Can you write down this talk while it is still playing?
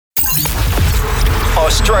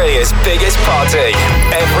Australia's biggest party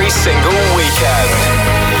every single weekend.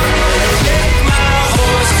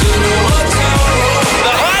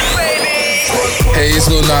 The Hype, baby! Hey, it's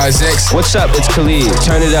Lil Nas X. What's up? It's Khalid.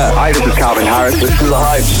 Turn it up. Hi, this is Calvin Harris. This is The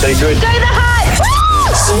Hype. Stay good. Go The Hype!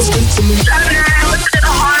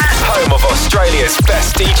 Home of Australia's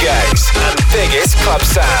best DJs and biggest club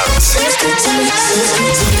sounds.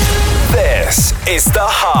 This is The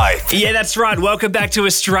Hype. Yeah, that's right. Welcome back to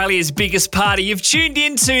Australia's biggest party. You've tuned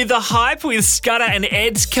into The Hype with Scudder and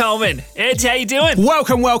Ed Coleman. Ed, how you doing?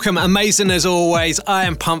 Welcome. Amazing as always. I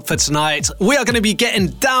am pumped for tonight. We are going to be getting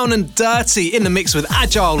down and dirty in the mix with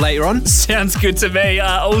Agile later on. Sounds good to me.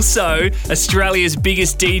 Also, Australia's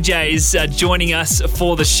biggest DJs joining us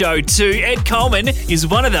for the show too. Ed Coleman is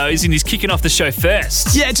one of those and he's kicking off the show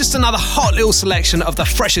first. Yeah, just another hot little selection of the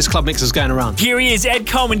freshest club mixers going around. Here he is, Ed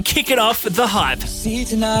Coleman, kicking off The Hype. See,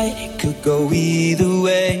 tonight it could go either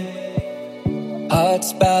way.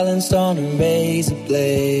 Hearts balanced on a razor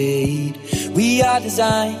blade. We are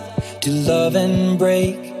designed to love and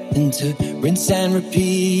break, and to rinse and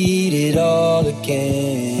repeat it all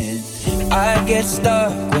again. I get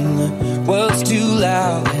stuck when the world's too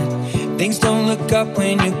loud and things don't look up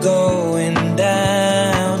when you're going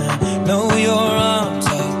down. I know your arms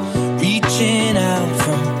are reaching out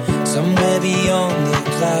from somewhere beyond the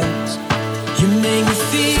clouds. You make me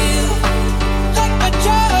feel like my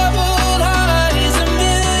troubled heart is a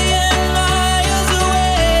million miles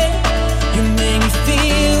away. You make me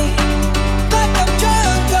feel like I'm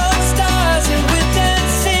drunk on stars and we're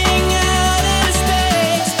dancing out in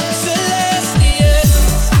space. Celestial.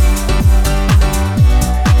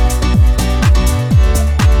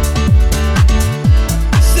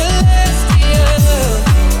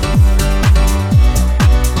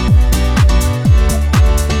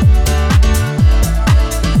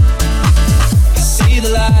 The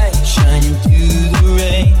light shining through the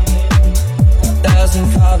rain, 1,000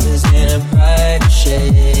 colors in a bright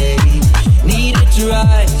shade. Needed to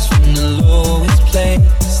rise from the lowest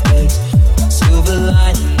place. There's silver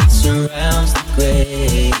lining that surrounds the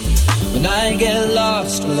gray. When I get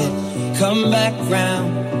lost, will it come back round?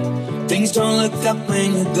 Things don't look up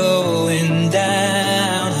when you're going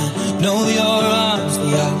down. I know your arms,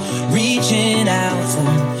 they are reaching out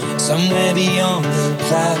from somewhere beyond the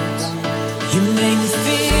clouds. You make me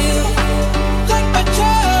feel like my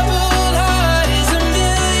troubled heart is a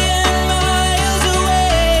million miles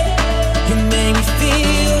away. You make me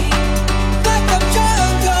feel like I'm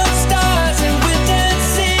drunk on stars and we're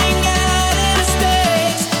dancing out in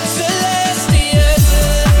space. Celestial.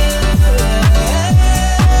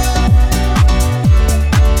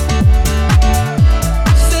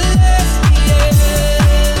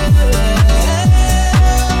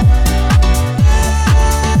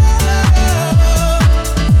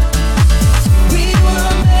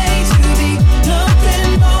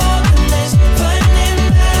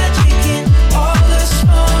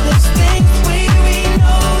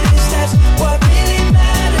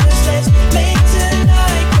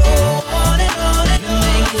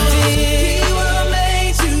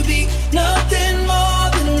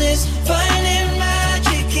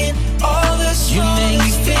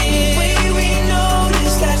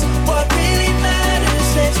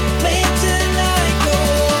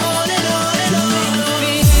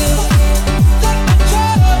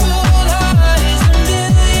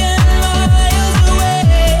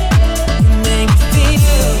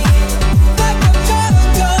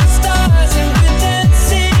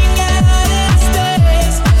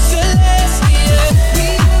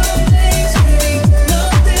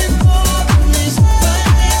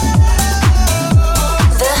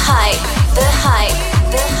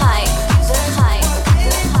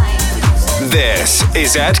 This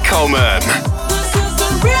is Ed Coleman.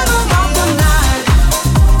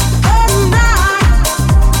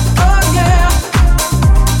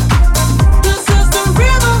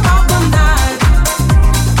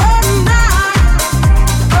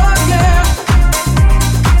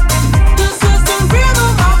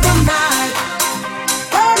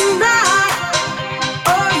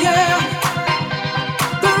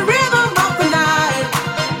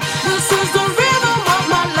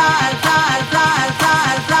 Life, life, life, life,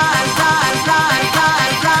 life, life, life, life, life,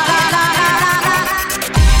 life, life.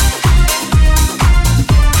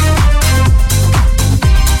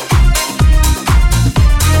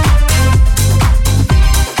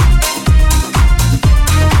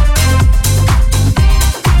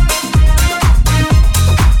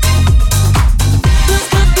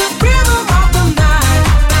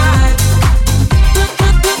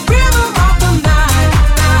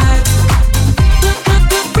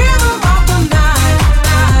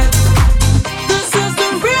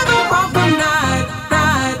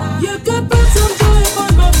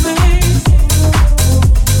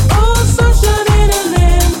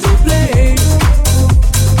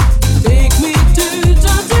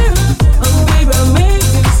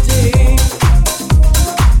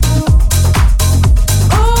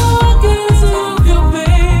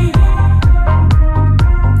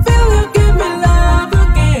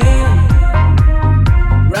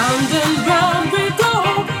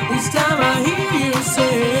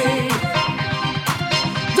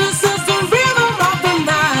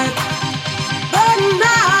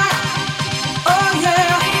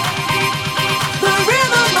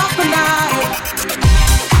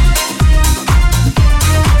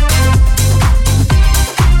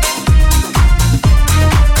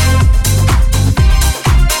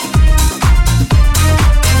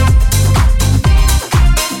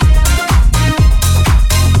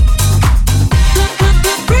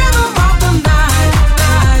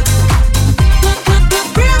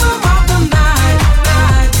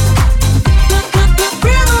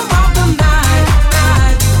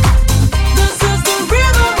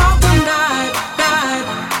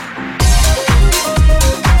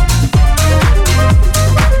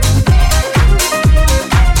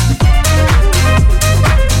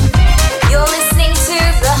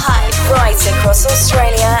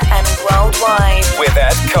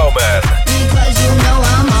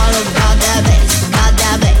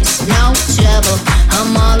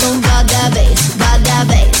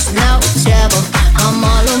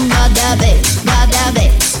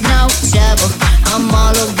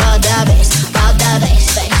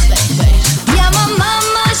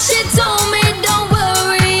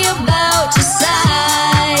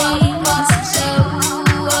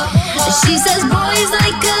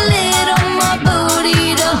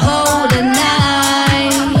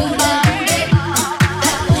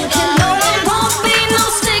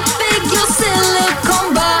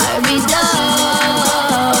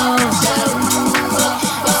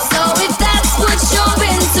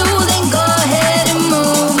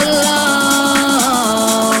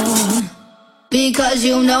 Because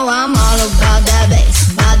you know I'm all about that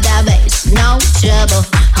bass, no trouble.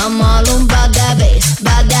 I'm all about that bass,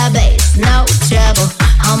 no trouble.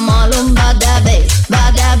 I'm all about that bass,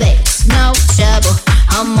 no trouble.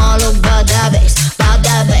 I'm all about that bass,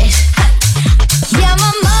 hey. Yeah,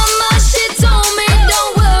 my mama, she told me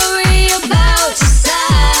don't worry about your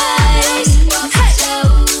size. Hey.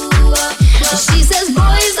 She says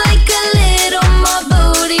boys like a little more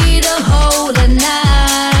booty to hold at night.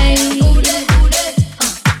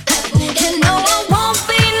 And no, I won't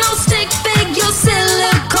be no stick figure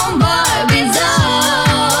silicone Barbie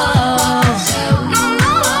doll. No.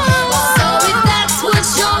 So if that's what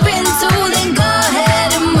you're into, then go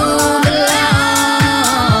ahead and move along.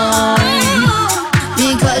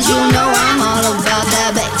 Because you know I'm all about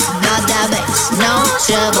that bass, no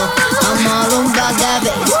trouble. I'm all about that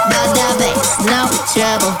bass, no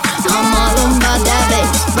trouble. I'm all about that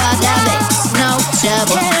bass, no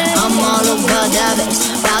trouble. I'm all about that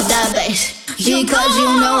bass, because you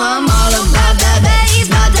know I'm all about that bass,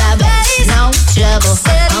 no trouble.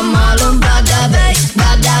 I'm all about that bass,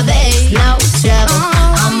 no trouble.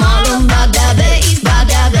 I'm all about that bass,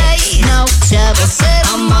 no trouble.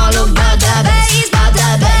 I'm all about that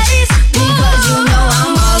bass, because you know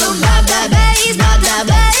I'm all about that bass, no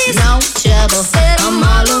trouble. I'm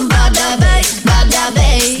all about that bass,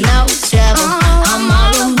 no trouble. I'm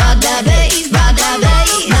all about that bass,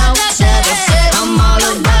 no trouble. I'm all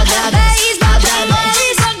about that bass,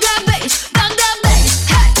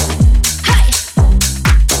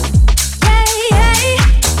 hey, hey,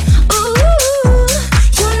 ooh,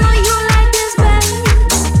 you know you like this bass,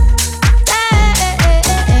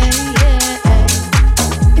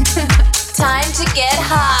 Time to get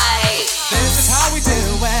high. This is how we do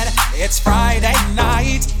it. It's Friday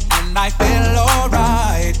night and I feel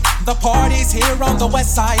alright. The party's here on the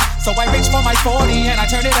west side, so I reach for my 40 and I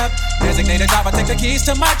turn it up. Designated driver, take the keys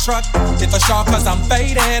to my truck. Hit the shop cause I'm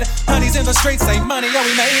faded. Honey's in the streets, say money, yeah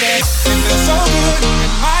we made it. It feels so good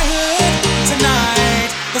in my hood tonight.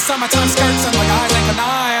 The summertime skirts and the guys ain't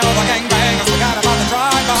denial. The gangbangers forgot about the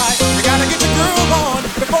drive-by. You gotta get your groove on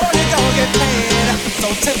before you go get paid. So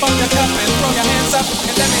tip up your cup and throw your hands up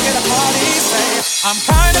and let me get a party say. I'm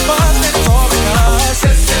kinda buzzed and it's all because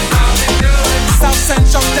this is how we do it. South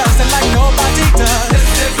Central does it like nobody does. This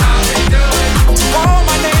is how we do it. To all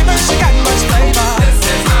my neighbors, you got much flavor. This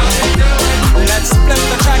is how we do it. Let's flip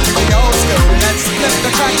the track to the old school. Let's flip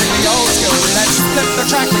the track to the old school. Let's flip the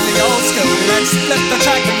track to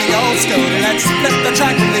the old school. Let's flip the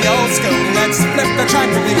track to the old school. Let's flip the track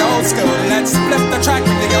to the old school. Let's flip the track to the old school. Let's flip the track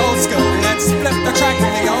to the old school. Let's flip the track to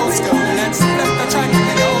the old school. Let's flip the track to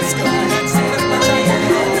the old school. Let's flip the track to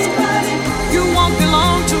the old school. You won't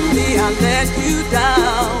belong to me, I let you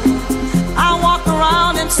down. I walk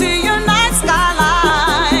around and see your night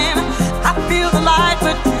skyline. I feel the light,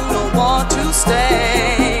 but you don't want to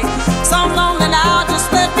stay. So I'm lonely now,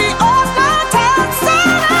 just let me all downtown set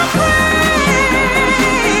and free.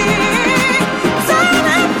 Set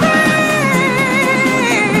and free.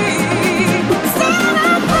 Set and free. Set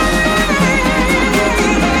and free.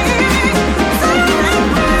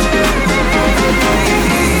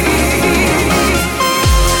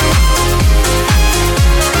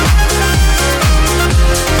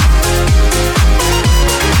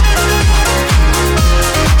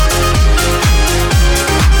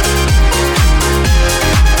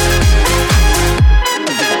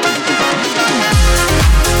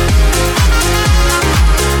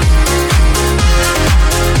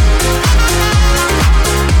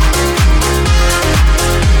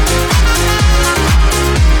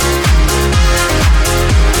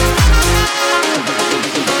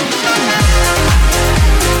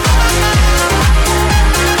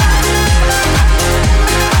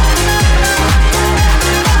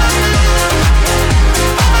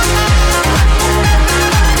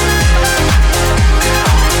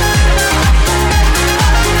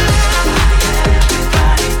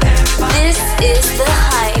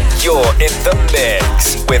 in the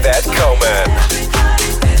mix with Ed Coleman.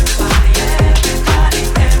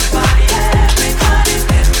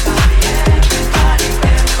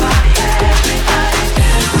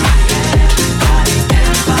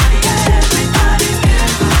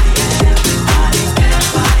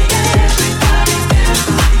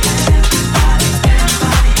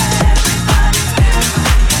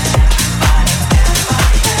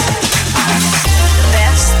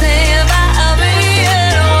 Best thing about being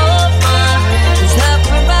a woman is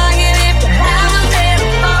helping bring it if you have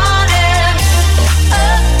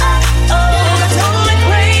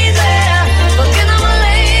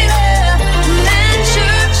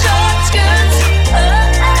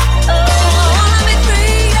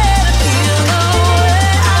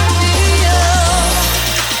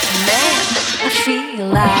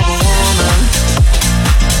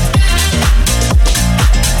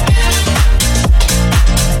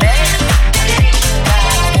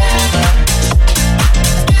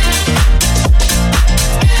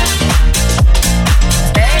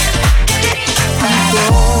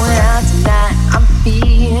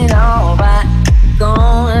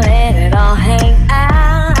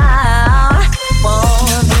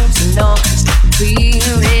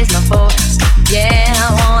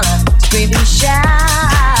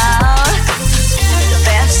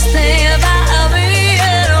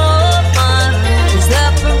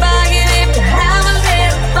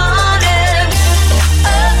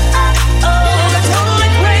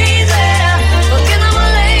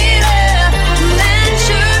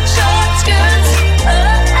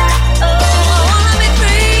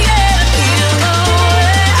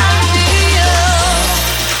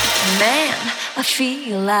Man, I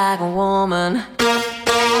feel like a woman.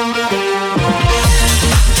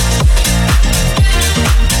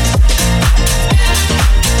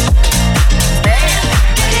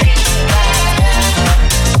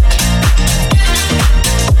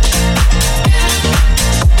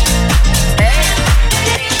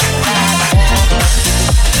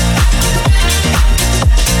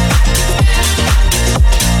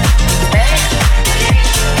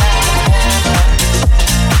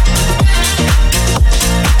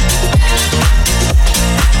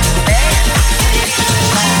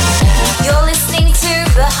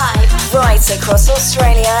 Right across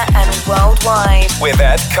Australia and worldwide with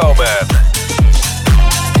Ed Coleman.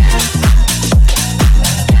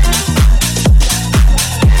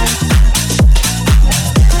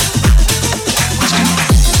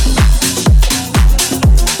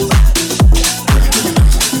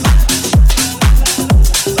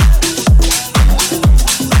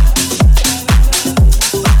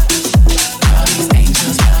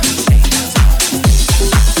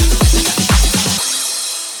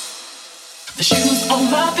 The shoes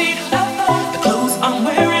on my feet, the clothes I'm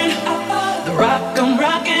wearing, the rock I'm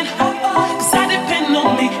rocking. 'Cause I depend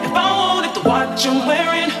on me if I wanted the watch I'm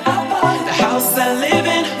wearing, the house I live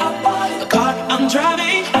in, the car I'm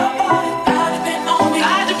driving. I depend on me.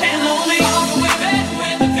 I depend on me. All the women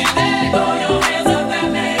independent, throw your hands up at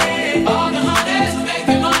me. All the hunters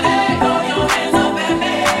making money, throw your hands up at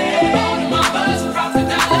me. All the mamas profit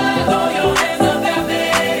dollars, throw your hands up at me.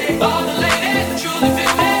 All the ladies that truly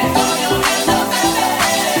fit me, throw your hands up at me.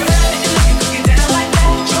 Get down like that,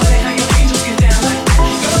 show me how your angels get down like that.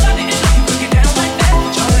 Girl, I didn't know you could get down like that.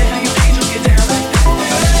 Show me how your angels get down like that.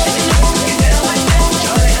 Girl, I didn't know you could get down like that.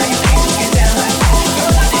 Show me how your angels get down like that.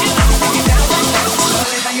 Girl, I didn't know you could get down like that. Show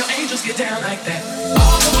me how your angels get down like that.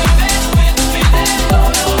 All the women independent, throw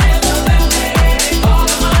your hands up at me. All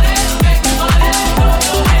the hunters making money, throw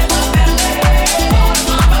your hands up at me. All the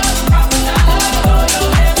mamas profit dollars, throw your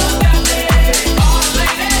hands up at me. All the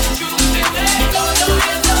ladies that truly fit me, throw your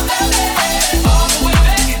hands up at me. All the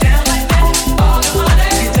women get down like that. All the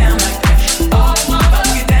hunters get down like that. All the mamas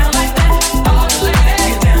get down like that. All the ladies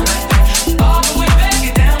get down like that. All the women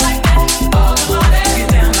get down like that. All the hunters get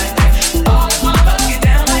down like that. All the mamas get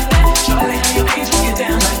down like that. Show me how your angels get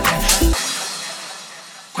down like that.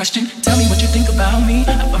 Question, tell me what you think about me.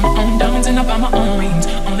 I buy my own diamonds and I buy my own wings.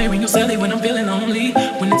 Only ring your celly when I'm feeling lonely.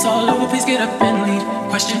 When it's all over, please get up and leave.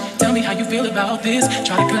 Question, tell me how you feel about this.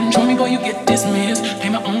 Try to control me, boy, you get dismissed. Pay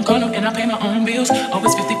my own car note and I pay my own bills.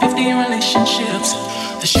 Always 50-50 in relationships.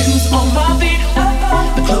 The shoes on my feet,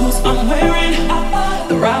 the clothes I'm wearing,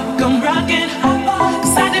 the rock I'm rocking.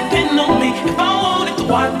 'Cause I depend on me if I wanted the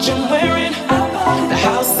watch I'm wearing, the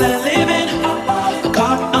house I live in, the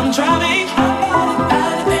car I'm driving. I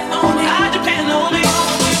depend on me. I depend on me. All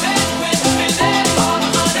the women independent, all the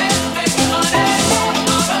hunters making money, all the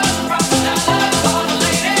mamas profit dollars, all the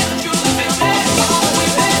ladies that truly feel me. All the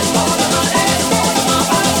women, all the hunters, all the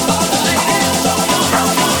mamas, all the ladies, throw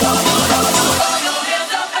your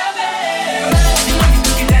hands up at me. Girl, I didn't know you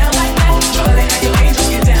could get down like that. Show me how your angels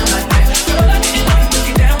get down like that. Girl, I didn't know you could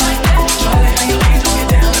get down like that. Show me how your angels get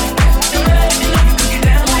down like that. Girl, I didn't know you could get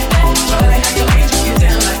down like that. Show me how your angels get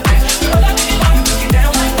down like that. Girl, I didn't know you could get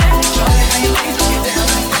down like that. Show me how your angels get down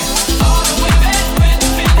like that. All the women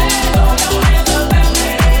independent, throw your hands up at me.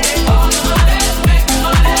 All the hunters making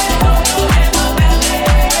money, throw your hands up at me.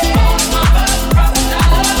 All the mamas profit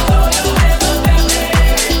dollars, throw your hands up at me.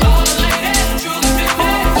 All the ladies that truly fit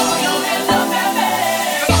me, throw your hands up at me.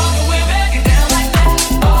 All the women get down like that.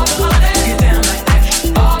 All the hunters get down like that.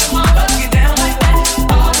 All the mamas get down like that.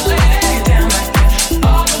 All the ladies get down like that.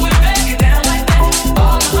 All the women get down like that.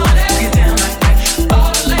 All the hunters get down like that. All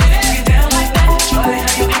the ladies get down like that. Show me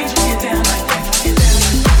how your angels get down like that. Get down like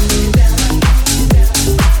that. Get down like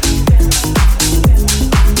that.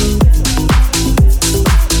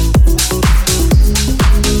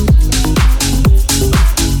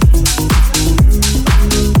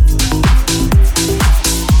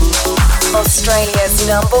 Australia's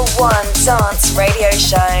 #1 dance radio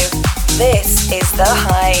show. This is The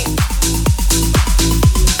Hype.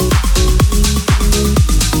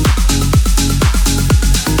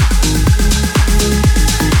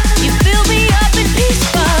 You fill me up in piece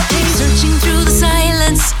by piece, searching through the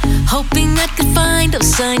silence, hoping I could find a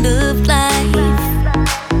sign of life.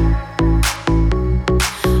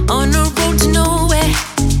 On a road to nowhere,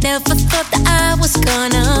 never thought that I was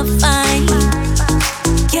gonna find.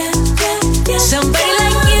 Yeah, yeah, yeah. Somebody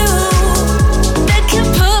like you that can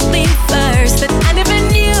put me first, that I never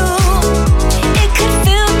knew it could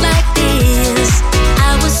feel like this.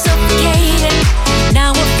 I was suffocated,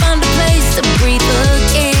 now I found a place to breathe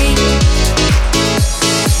again.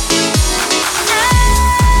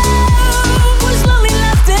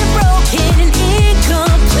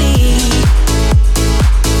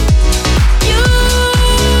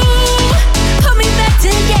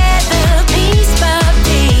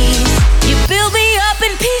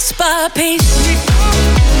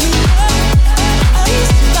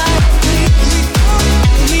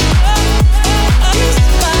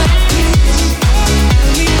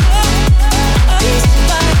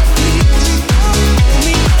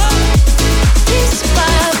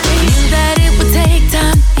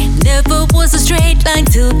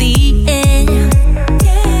 Till the end.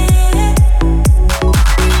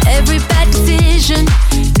 Every bad decision,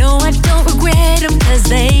 no, I don't regret them, 'cause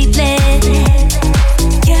they led.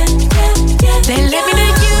 They led me to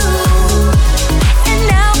you, and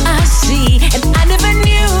now I see, and I never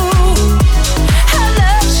knew how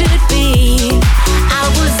love should be. I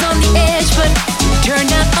was on the edge, but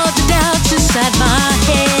turned out all the doubts inside my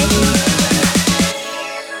head.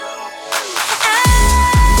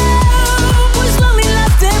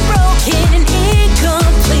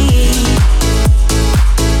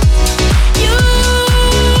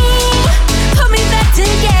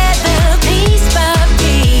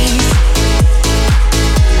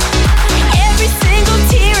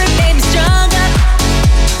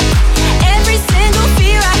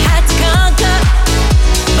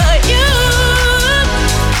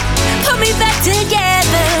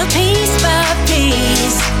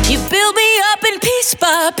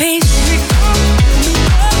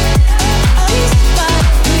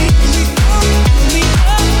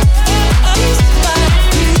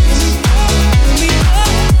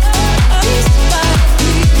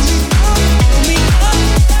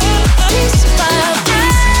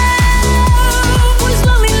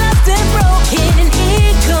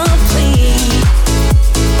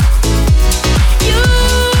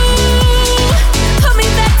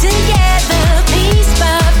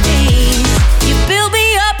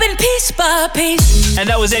 And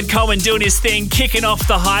that was Ed Coleman doing his thing, kicking off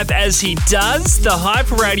the hype as he does. The Hype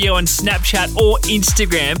Radio on Snapchat or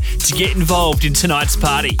Instagram to get involved in tonight's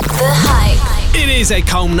party. The Hype. It is Ed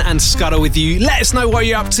Coleman and Scudder with you. Let us know what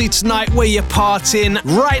you're up to tonight, where you're partying.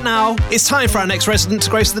 Right now, it's time for our next resident to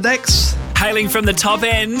grace the decks. Hailing from the top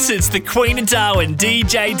ends, it's the Queen of Darwin,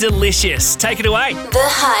 DJ Delicious. Take it away. The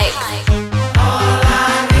Hype.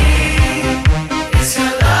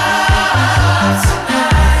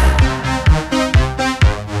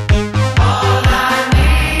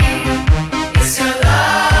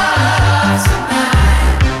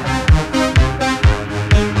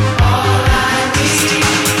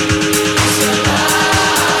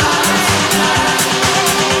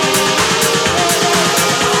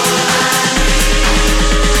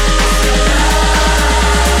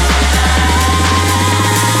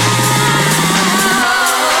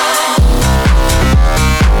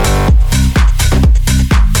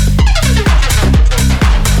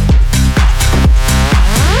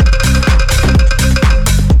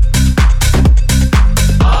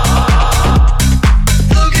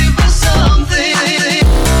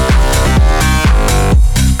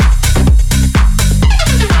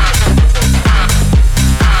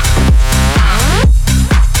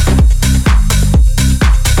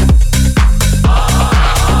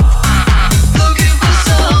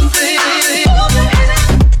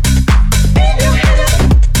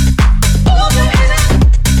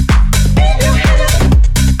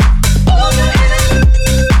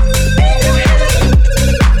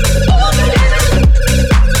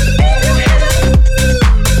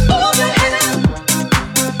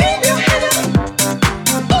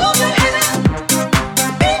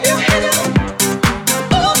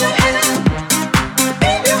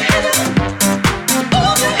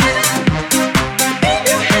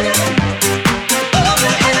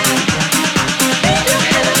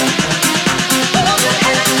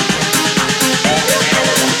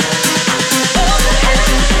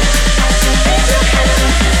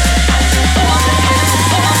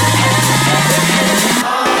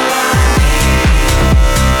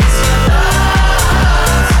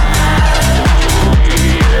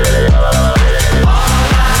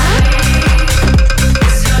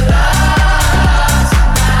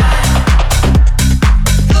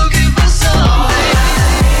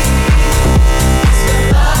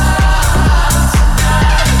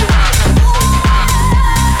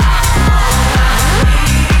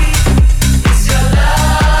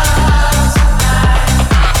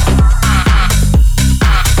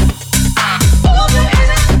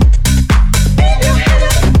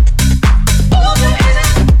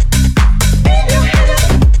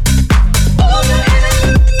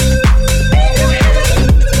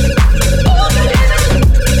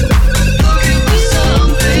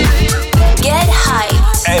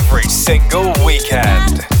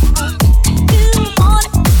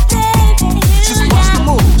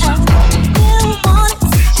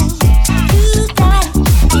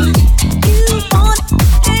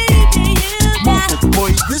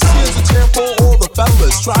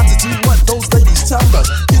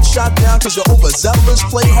 shot down cause you're overzealous.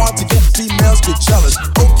 Play hard to get females, get jealous.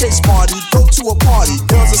 Okay, smarty, go to a party.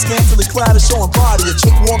 Girls are scantily clad and showing body. A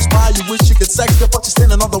chick walks by, you wish you could sex her, but you're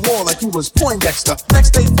standing on the wall like you was Poindexter.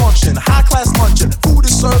 Next day function, high class luncheon. Food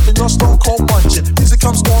is served and you're stone cold munching. Music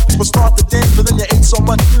comes on, people start to dance, but then you ate so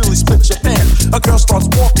much you nearly split your pants. A girl starts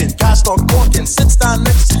walking, guy starts walking, sits down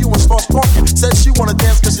next to you and starts talking. Says she wanna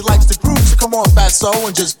dance cause she likes the groove, so come on fatso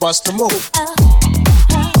and just bust a move.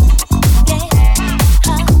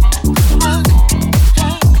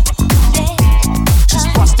 Just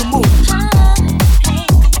bust a move.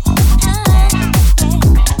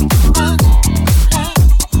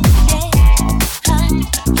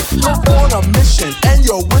 You're on a mission and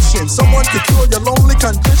you're wishing someone to cure your lonely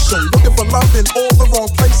condition. Looking for love in all the wrong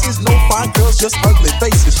places. No fine girls, just ugly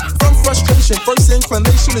faces. From frustration, first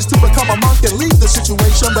inclination is to become a monk and leave the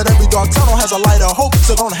situation. But every dark tunnel has a light of hope,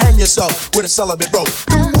 so don't hang yourself with a celibate rope.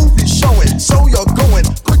 New movie showing, so you're going.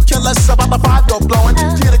 Could care less about the vibe you're blowing.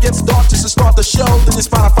 Theater gets dark just to start the show. Then you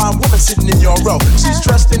spot a fine woman sitting in your row. She's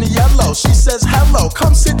dressed in yellow, she says hello.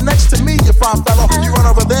 Come sit next to me, you fine fellow. You run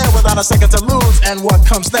over there without a second to lose. And what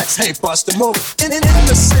comes next? Hey, bust a move. In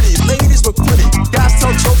the city, ladies look pretty. Guys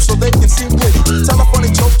tell jokes so they can seem witty. Tell a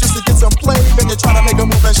funny joke just to get some play. Then you try to make a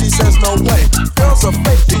move and she says no way. Girls are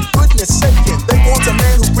faking, goodness saking. They want a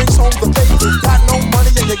man who brings home the bacon. Got no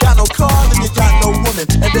money and you got no car, then you got no woman.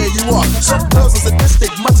 And there you are. Some girls are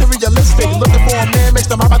sadistic, materialistic. Looking for a man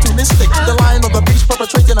makes them opportunistic. They're lying on the beach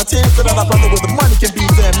perpetrating a tan so that a brother with the money can be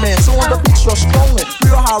their man. So on the beach you're strolling,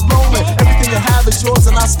 real high rolling. Everything you have is yours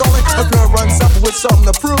and not stolen. A girl runs up with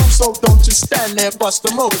something to prove, so don't just stand there, bust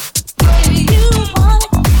a move. If you want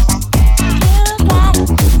it, you got it.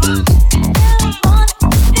 You want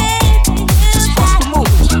it, baby, just bust a move.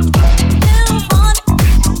 you want it,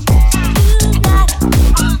 you got it.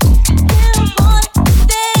 You want it,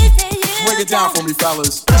 baby, you Break it down for me,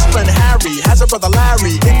 fellas. Best friend Harry has a brother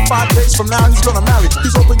Larry. In 5 days from now, he's gonna marry.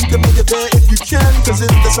 He's hoping you can make it there if you can, cause in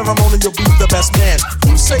the ceremony, you'll be the best man.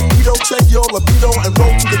 You say neato, check your libido, and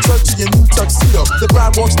roll to the church in your new tuxedo. The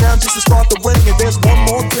bride walks down just to start the wedding, and there's one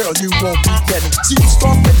more girl you won't be getting. See, you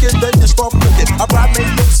start thinking, then you start thinking. A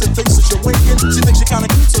bridemaid looks and thinks that you're winking. She thinks you're kinda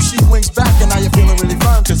cute, so she winks back, and now you're feeling really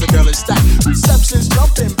fine, cause the girl is stacked. Reception's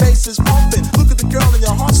jumping, bass is pumping. Look at the girl and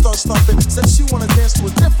your heart starts thumping. Says she wanna dance to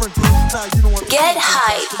a different groove. Now you don't want to get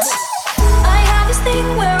hyped. I have this thing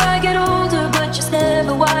where I get older, but just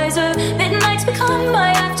never wiser. Midnights become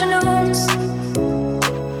my afternoons.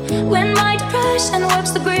 When my depression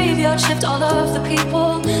works the graveyard shift, all of the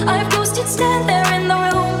people I've ghosted stand there in the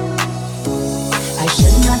room. I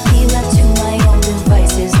should not be left to my own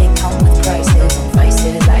devices. They come with prices and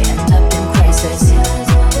vices. I end up in crisis.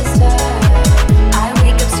 I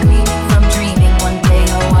wake up screaming from dreaming. One day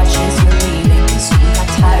I'll watch as you're leaving, cause you got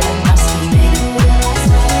tired of my scheming.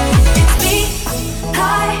 It's me,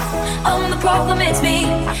 hi, I'm the problem, it's me.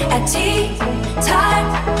 At tea time,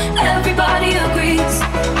 everybody agrees.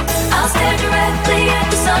 I'll stare directly at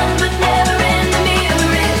the sun, but never in the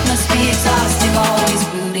mirror. It must be exhausting, always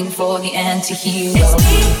rooting for the anti-hero. It's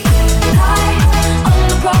me, hi, I'm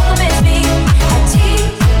the problem, it's me. At tea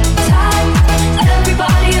time,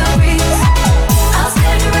 everybody agrees. I'll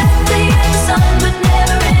stare directly at the sun, but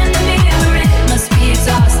never in the mirror. It must be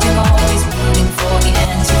exhausting, always rooting for the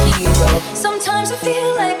anti-hero. Sometimes I feel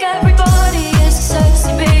like everybody is a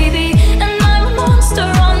sexy baby, and I'm a monster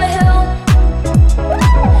on the hill.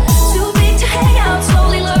 Too big to hang out,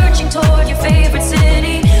 slowly lurching toward your favorite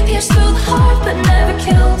city. Pierced through the heart, but never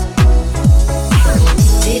killed.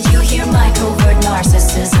 Did you hear my covert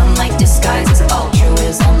narcissism? Like disguises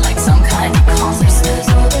altruism, like some kind of consciousness.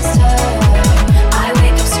 I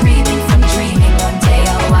wake up screaming from dreaming. One day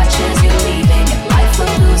I'll watch as you're leaving, and life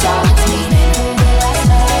will lose all its meaning.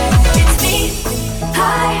 It's me,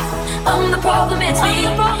 hi, I'm the problem, it's me.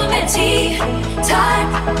 At tea time,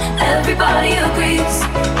 everybody agrees.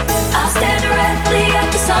 I'll stare directly at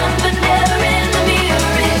the sun, but never in the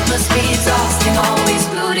mirror. It must be exhausting, always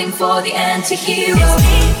rooting for the anti-hero. It's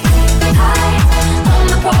me, hi, I'm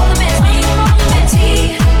the problem, it's me. At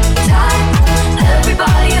tea time,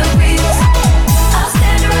 everybody agrees. I'll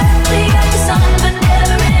stare directly at the sun, but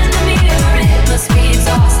never in the mirror. It must be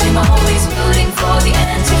exhausting, always rooting for the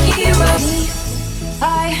anti-hero.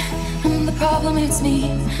 I'm the problem, it's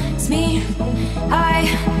me. It's me.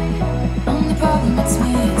 I'm the problem, it's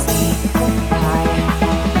me. It's me.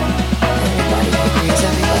 Everybody agrees,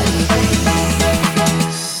 everybody agrees.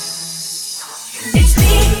 It's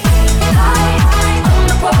me. I'm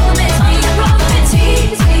the problem, it's me. The problem, it's me.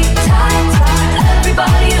 It's me.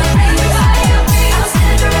 Everybody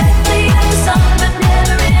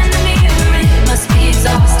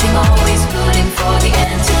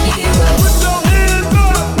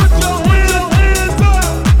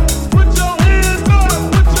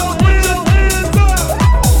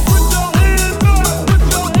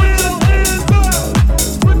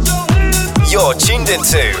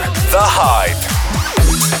into The Hype.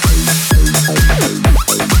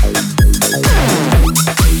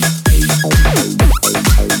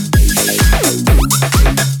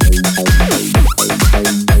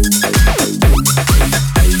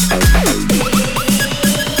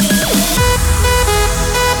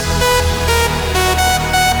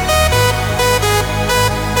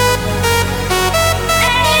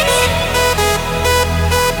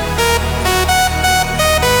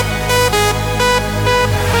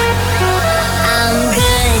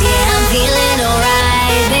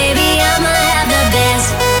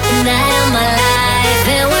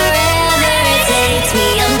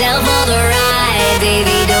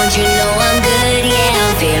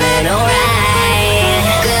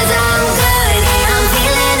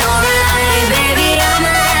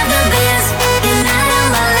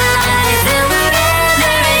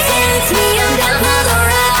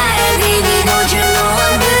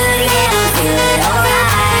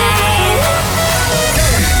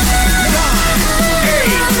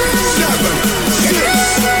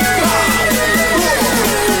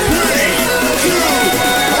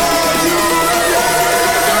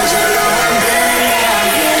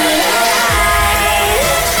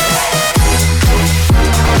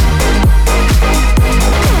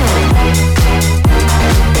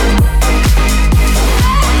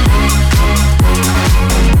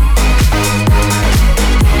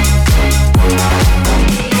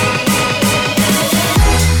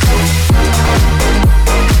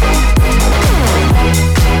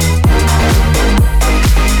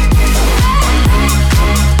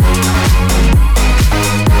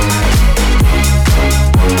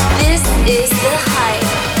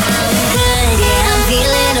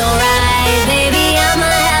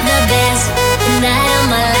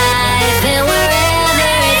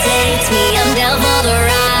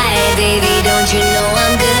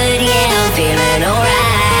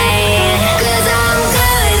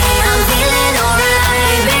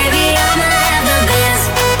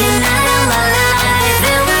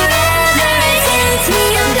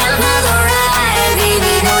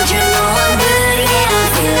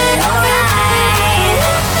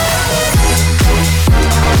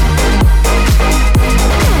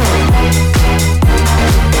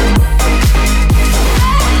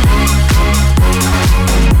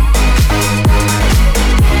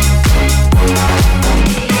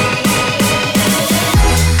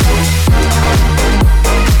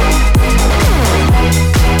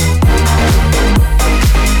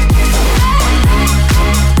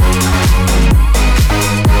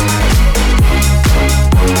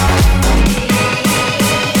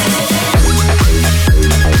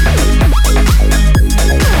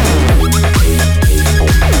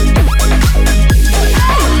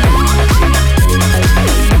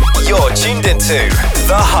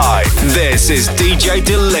 The Hype. This is DJ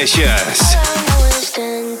Delicious. All I know is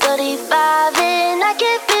 10:35 and I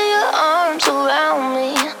can feel your arms around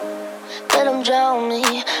me. Let them drown me.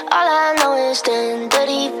 All I know is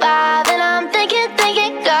 10:35 and I'm thinking,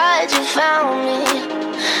 God, you found me.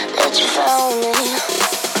 That you found me.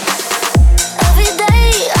 Every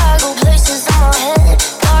day I go places in my head.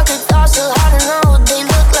 Darker thoughts so hard to know. They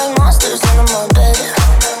look like monsters under my bed.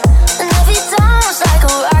 And every time it's like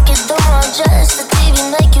a rocket through my chest. The TV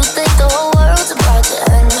make you think the whole world's about to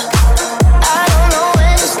end. I don't know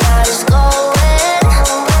where this night is going,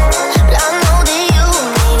 but I know that you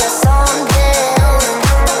and me got something.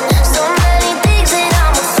 So many things that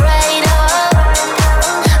I'm afraid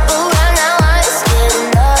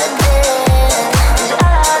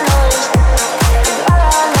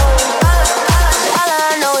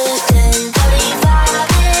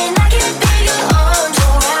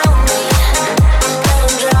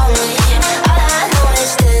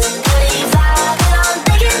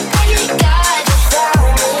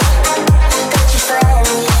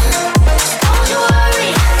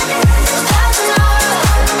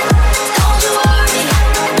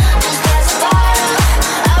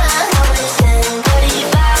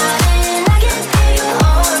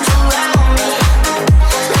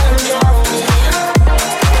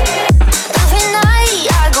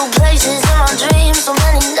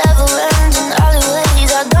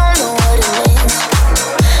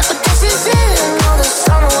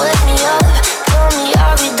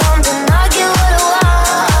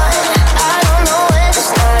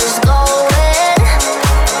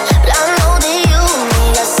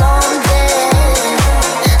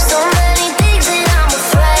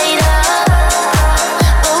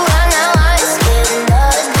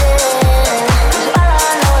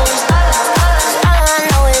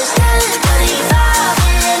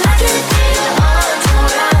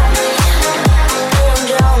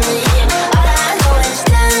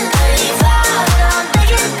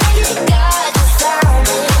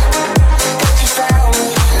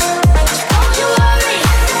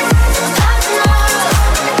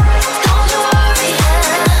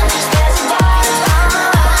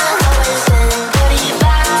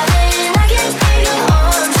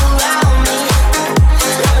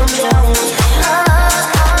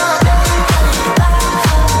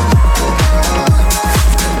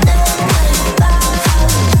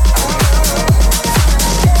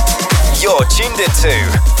to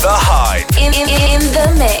The Hype. In the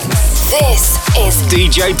mix. This is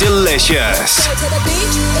DJ Delicious. Go to the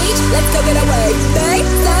beach, let's go get away. They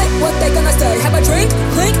say what they gonna say. Have a drink,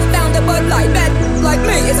 clink, found a Bud Light. Bad like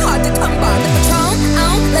me, it's hard to come by. The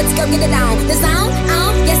Patron, let's go get it down. The sound,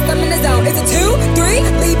 yes, I'm in the zone. Is it 2, 3?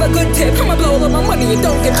 Leave a good tip. I'ma blow all my money and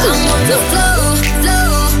don't get too. I'm on the floor.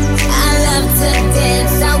 I love to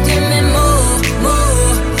dance. So give me more,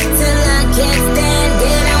 till I can't stand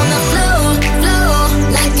it. On the floor,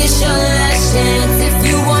 like it's your last chance. If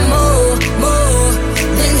you want more,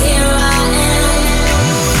 then here I am.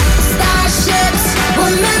 Starships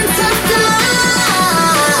were meant to fly,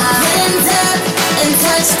 hands up and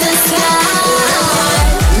touch the sky.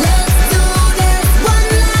 Let's do this one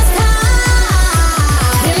last time.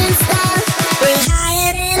 Can't stop, we're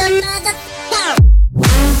higher than another.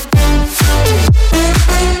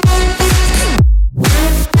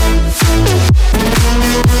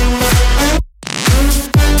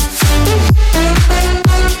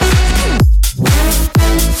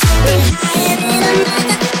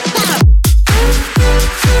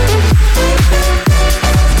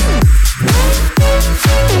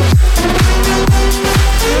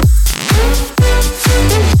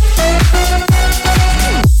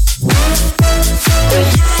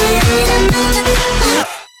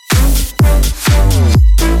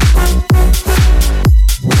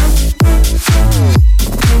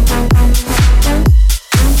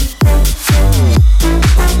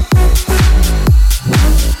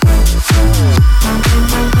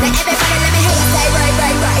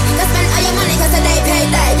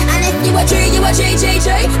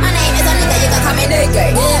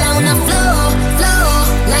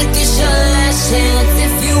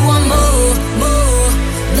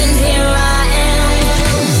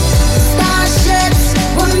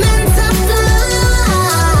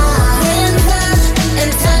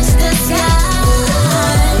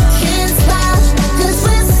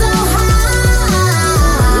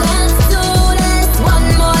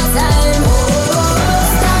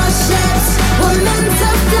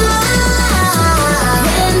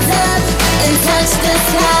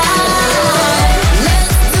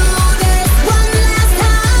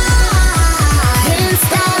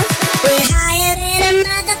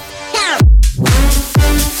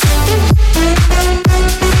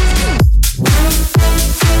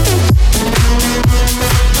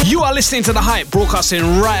 Listening to The Hype,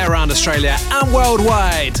 broadcasting right around Australia and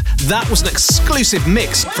worldwide. That was an exclusive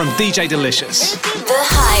mix from DJ Delicious. The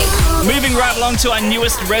Hype. Moving right along to our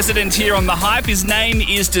newest resident here on The Hype. His name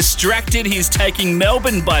is Distracted. He's taking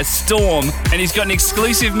Melbourne by storm, and he's got an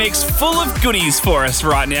exclusive mix full of goodies for us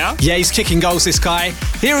right now. Yeah, he's kicking goals, this guy.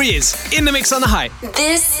 Here he is, in the mix on The Hype.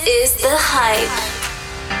 This is The Hype.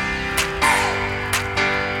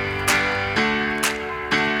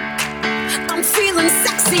 Feeling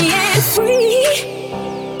sexy and free,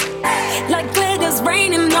 like glitter's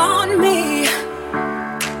raining on me.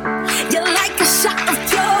 You're like a shot of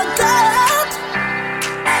pure gold.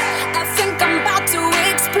 I think I'm about to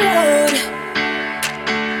explode.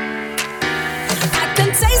 I can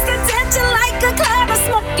taste the tension like a cloud of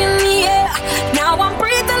smoke in the air. Now I'm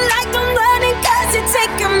breathing like I'm running 'cause you're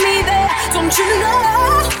taking me there. Don't you know?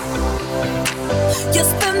 You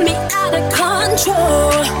spin me out of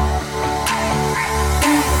control.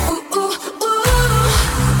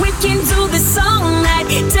 Can do this all night.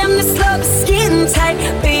 Damn, this love is skin tight.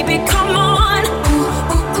 Baby, come on.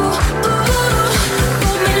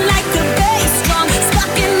 Booming like the bass drum,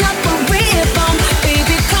 sparking up a rhythm.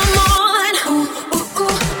 Baby, come on.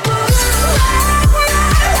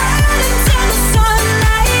 Into the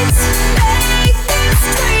sunlight. Make this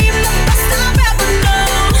dream the best I've ever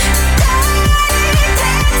known.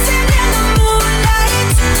 Dancing in the moonlight.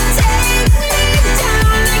 Take me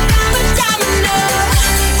down like I'm a domino.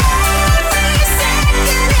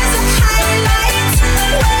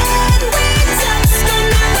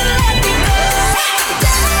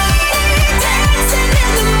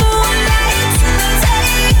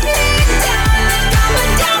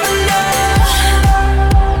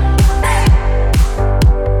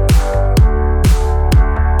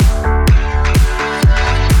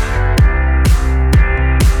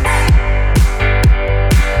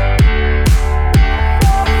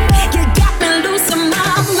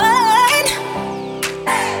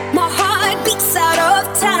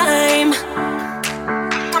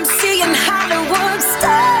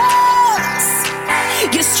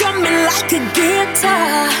 Like a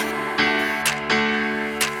guitar,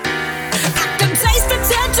 I can taste the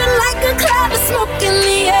tension like a cloud of smoke in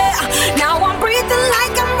the air. Now I'm breathing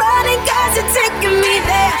like I'm running 'cause you're taking me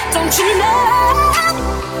there. Don't you know?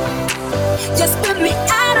 You spin me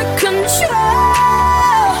out of control.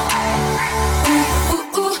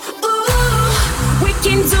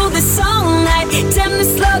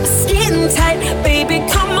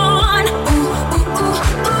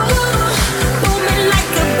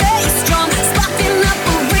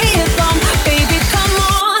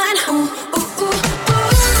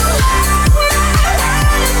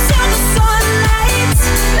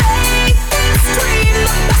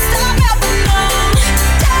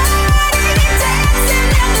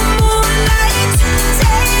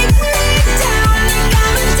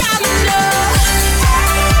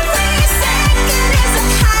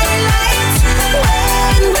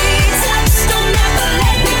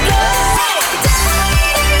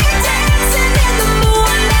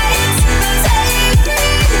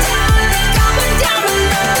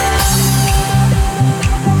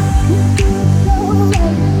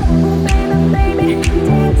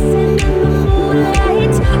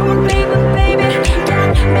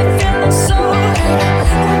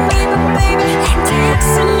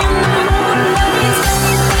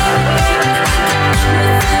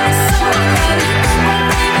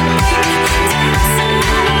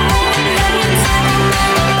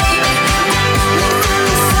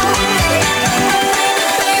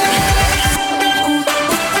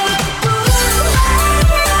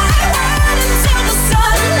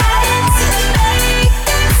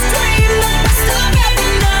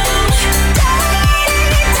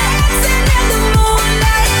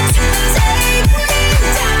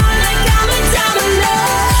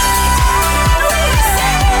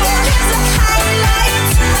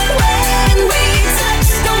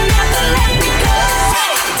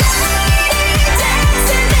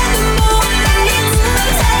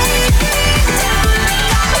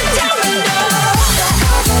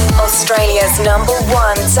 Australia's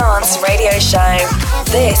 #1 dance radio show.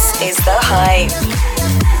 This is The Hype.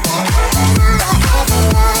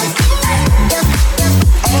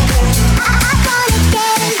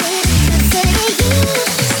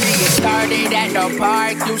 Started at the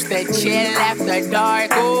park, used to chill after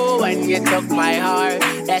dark. Ooh, when you took my heart,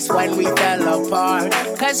 that's when we fell apart.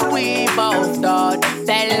 Cause we both thought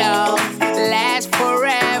that love lasts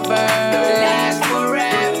forever. Lasts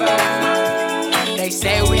forever. They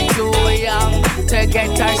say we too young to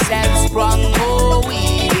get ourselves sprung. Oh,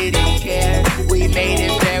 we didn't care, we made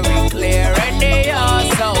it very clear. And they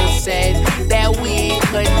also said that we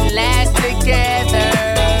couldn't last together.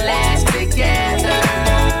 Last together.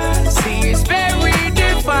 It's very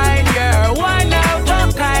defined, you're one of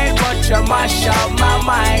a kind, but you mash up my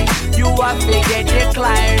mind. You are figure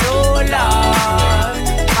decline, oh Lord.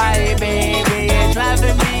 My baby, you're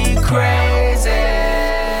driving me crazy.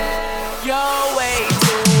 You're way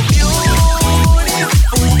too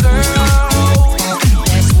beautiful, girl.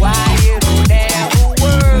 That's why it'll never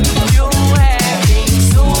work. You have me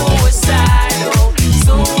suicidal,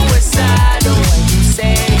 suicidal. When you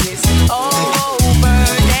say it's over.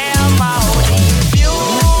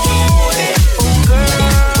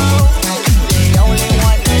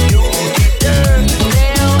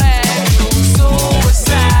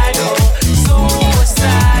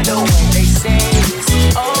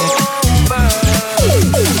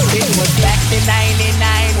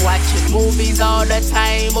 All the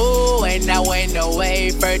time, ooh, and I went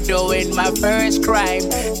away for doing my first crime.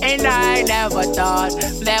 And I never thought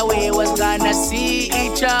that we was gonna see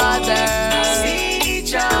each other. See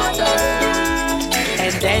each other.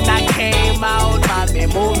 And then I came out, mommy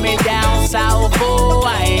moved me down south. Oh,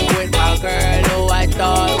 I ain't with my girl who I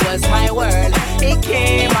thought was my world. It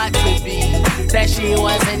came out to be that she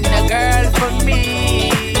wasn't the girl for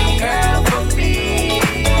me. Girl for me.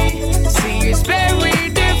 See, it's very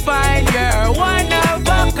defined, you're one of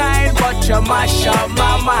a kind, but you mash up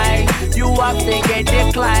my mind. You are figure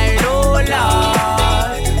decline, oh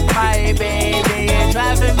Lord. My baby, you're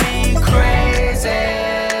driving me crazy.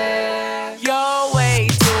 You're way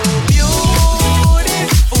too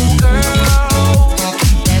beautiful, girl.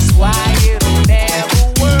 That's why it'll never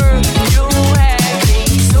work. You have me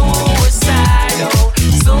suicidal,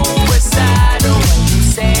 suicidal. When you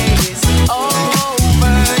say it's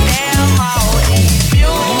over, damn, I'll leave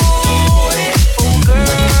you. Beautiful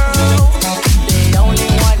girl, they only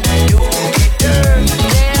wanna do it dirt.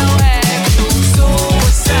 They'll have you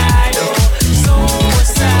suicidal,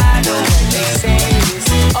 suicidal. When they say it's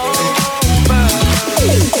over.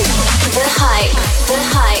 The hype, the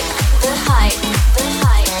hype, the hype, the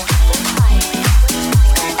hype, the hype.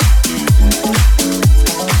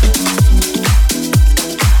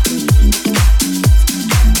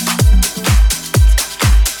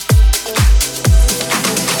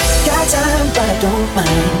 Got time, but I don't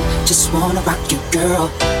mind. Just wanna rock you, girl.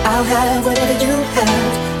 I'll have whatever you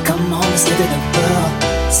have. Come on, let's give it a whirl.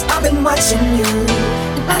 So I've been watching you,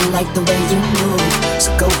 and I like the way you move. So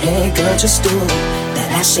go ahead, girl, just do that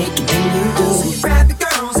ass shaking thing you do. So you grab the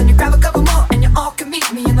girls and you grab a couple more, and you all can meet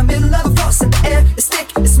me in the middle of the floor. Set the air is thick,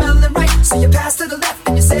 it's smelling right. So you pass to the left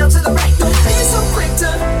and you sail to the right. Don't be so quick to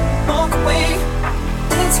walk away.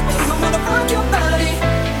 Dance with me, I wanna rock your body.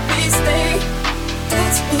 Please stay.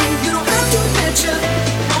 Dance with me, you don't have to admit you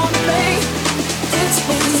wanna play. Dance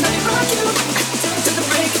with me, let me rock you to the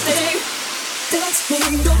break of day. Dance with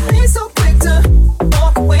me, don't be so quick to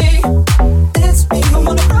walk away. Dance with me, I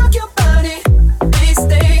wanna rock your body. Please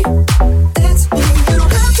stay. Dance with me, you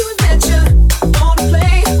don't have to admit you wanna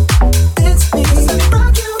play. Dance with me, let me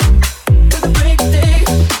rock you to the break of day.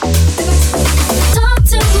 Dance with me. Talk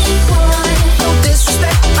to me, boy. No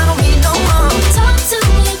disrespect, I don't need no harm. Talk to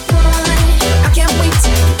me, boy. I can't wait to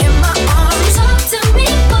get in my arms. Talk to me,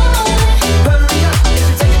 boy. Hurry up if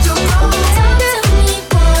you take it too long. Talk to me,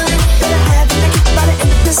 boy. Better have you naked by the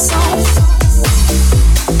end of this song.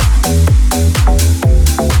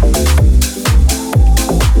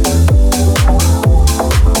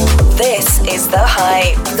 This is The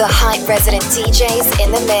Hype. The Hype resident DJs in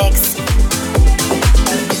the mix.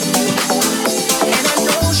 And I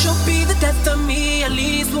know she'll be the death of me, at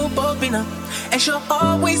least we'll both be numb. And she'll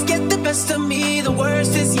always get the best of me, the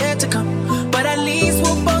worst is yet to come. But at least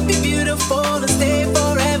we'll both be beautiful and stay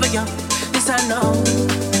forever young. This I know,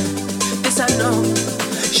 this I know.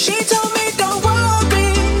 She told me don't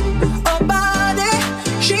worry about it.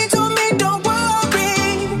 She told me don't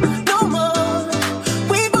worry no more.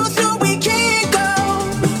 We both know we can't go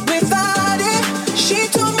without it. She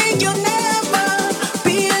told me you'll never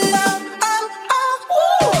be alone. Oh, oh,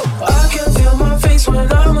 oh. I can feel my face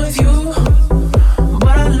when I'm with you,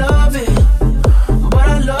 but I love it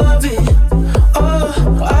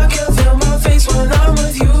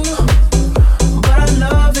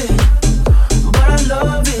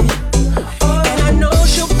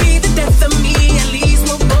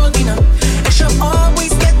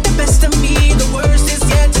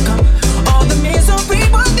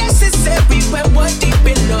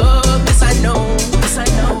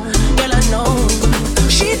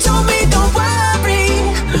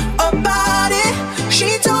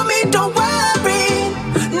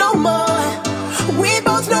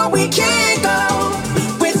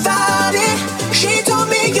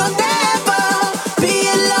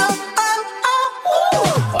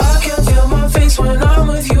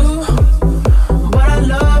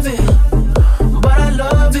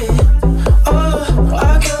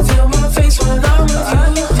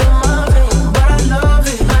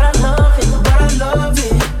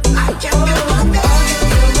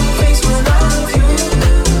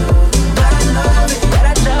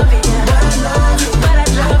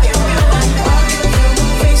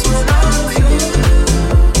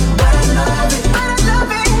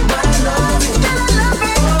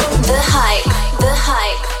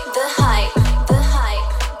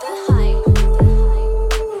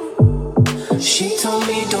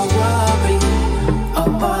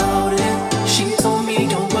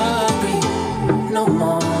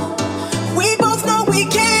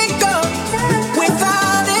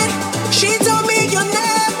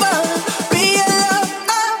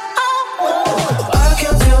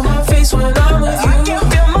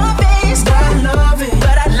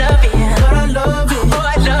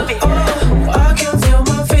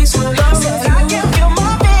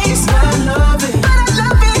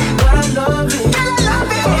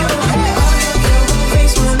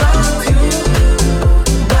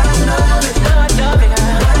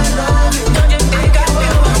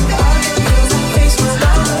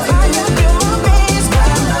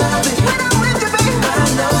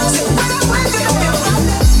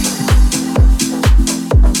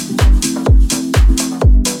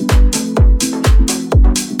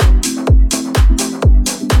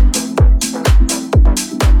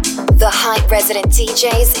resident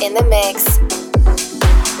DJs in the mix.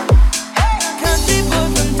 Country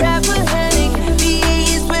boy from Rappahannock, VA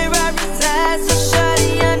is where I reside, so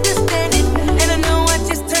shawty understand it. And I know I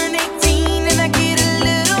just turned 18 and I get a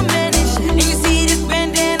little mannish. And you see this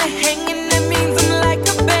bandana hanging, that means I'm like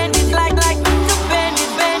a bandit, like a bandit.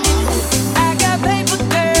 I got paper,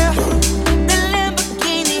 girl, the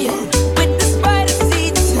Lamborghini with the spider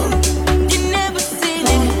seats. You never seen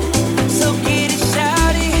it, so get it,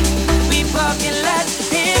 shawty. We parking lots,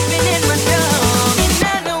 pimping in my dome, and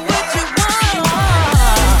I know what you want.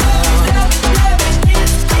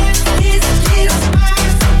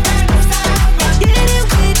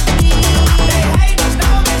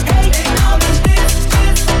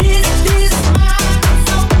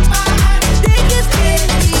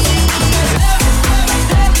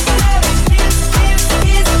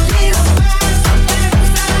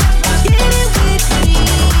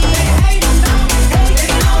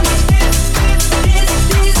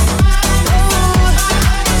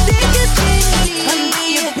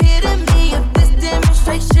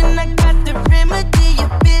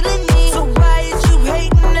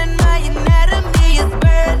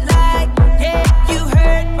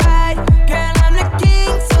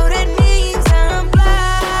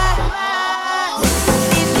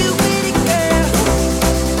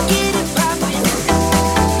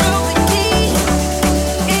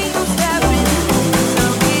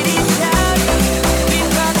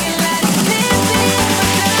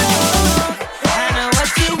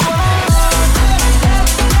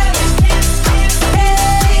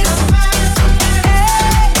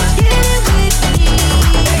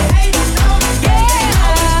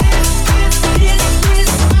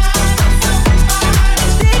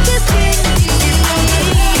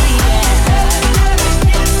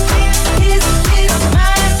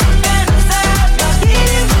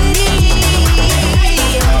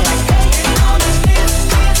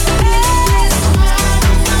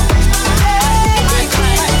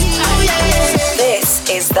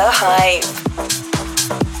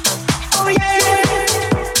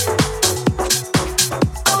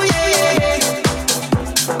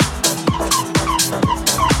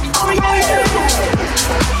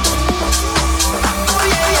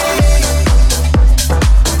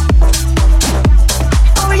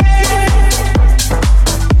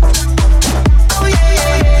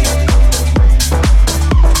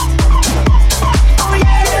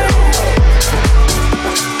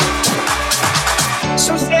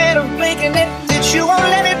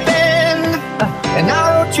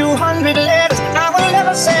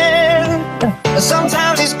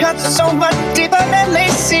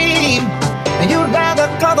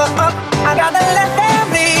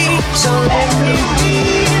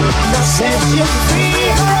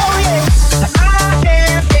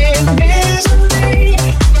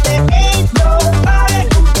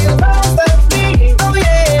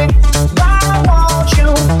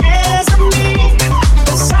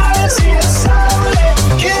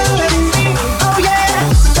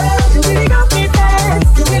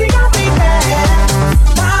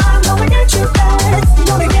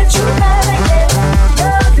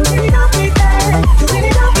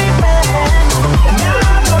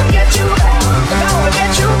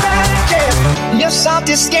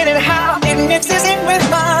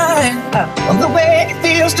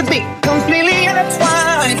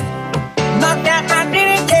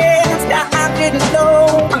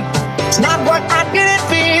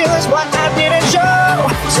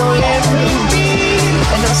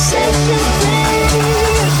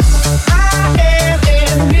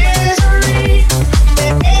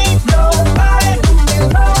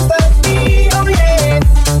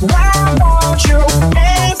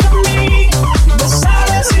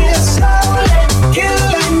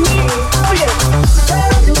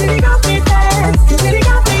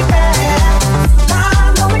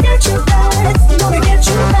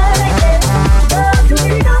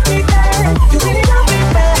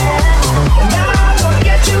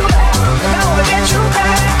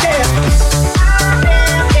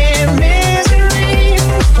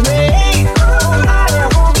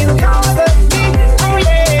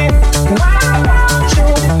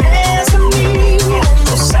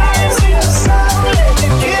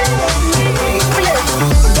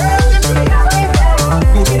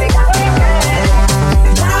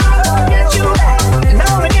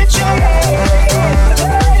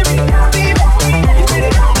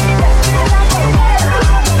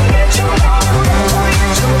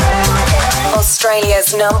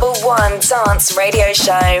 Australia's #1 dance radio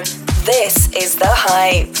show. This is The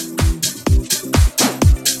Hype.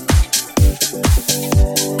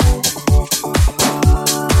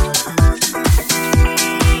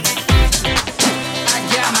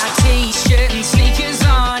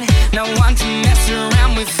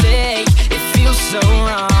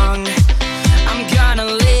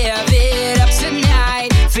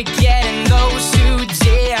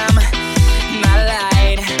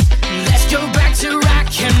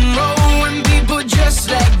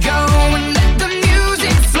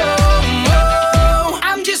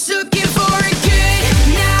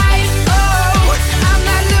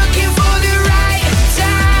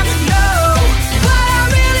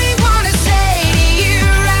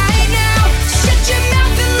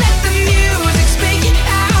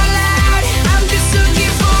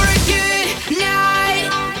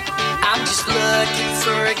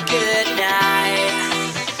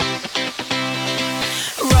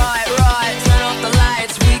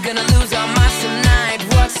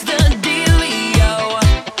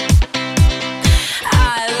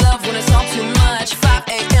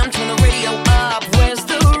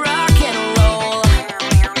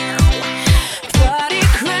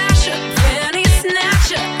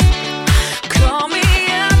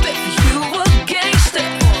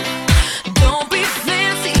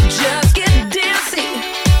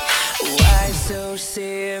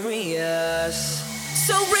 serious.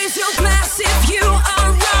 So raise your glass if you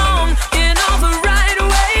are wrong in all the right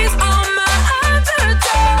ways. All my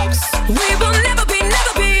underdogs, we will never be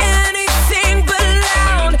anything but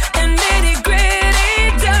loud and nitty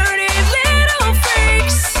gritty, dirty little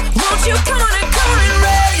freaks. Won't you come on and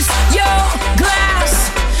raise your glass?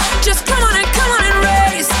 Just come on and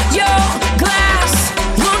raise your glass.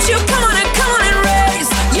 Won't you come on and raise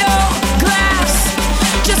your glass?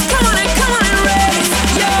 Just come on and raise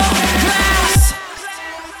your glass.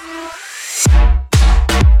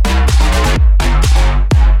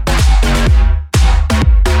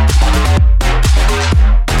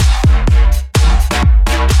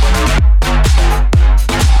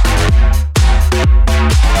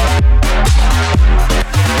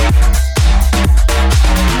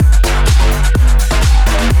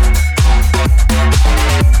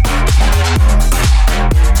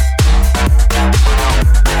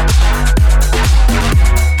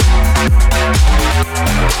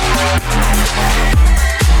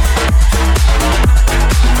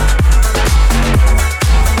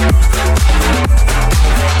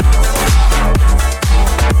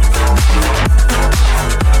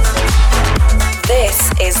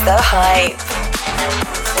 This is The Hype.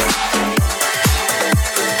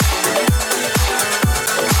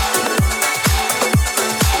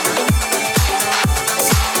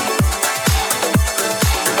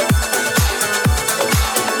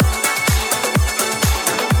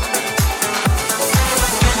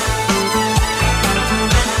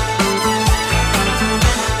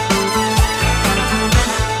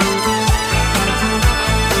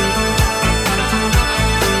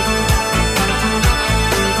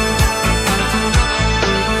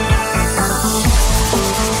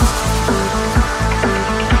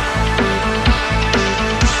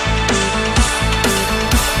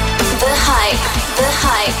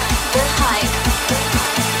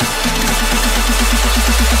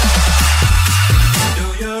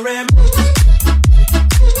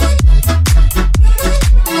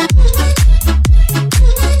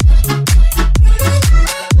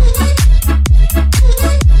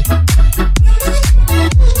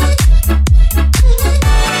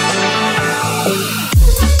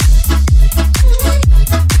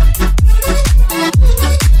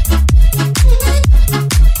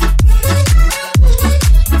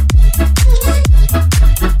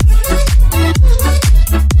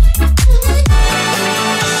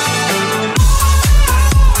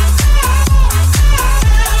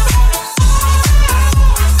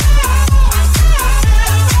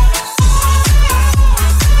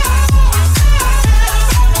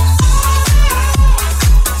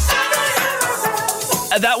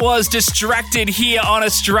 That was Distracted here on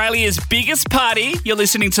Australia's biggest party. You're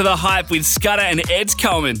listening to The Hype with Scudder and Ed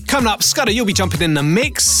Coleman. Coming up, Scudder, you'll be jumping in the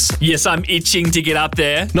mix. Yes, I'm itching to get up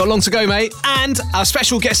there. Not long to go, mate. And our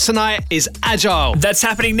special guest tonight is Agile. That's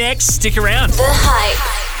happening next. Stick around. The Hype.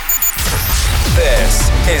 This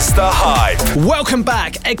is The Hype. Welcome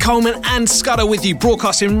back. Ed Coleman and Scudder with you,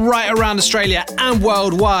 broadcasting right around Australia and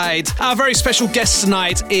worldwide. Our very special guest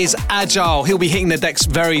tonight is Agile. He'll be hitting the decks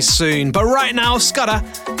very soon. But right now, Scudder,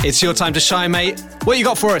 it's your time to shine, mate. What you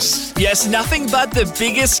got for us? Yes, nothing but the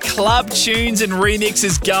biggest club tunes and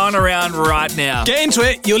remixes going around right now. Get into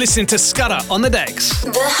it. You're listening to Scudder on the decks.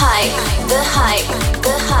 The Hype. The Hype.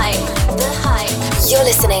 The Hype. The Hype. You're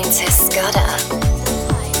listening to Scudder.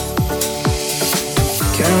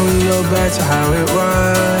 Can we go back to how it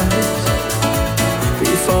was?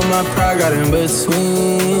 Before my pride got in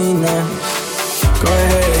between us. Go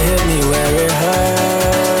ahead and hit me where it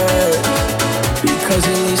hurts, because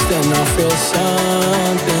at least then I'll feel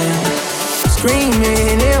something.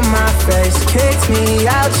 Screaming in my face, kicked me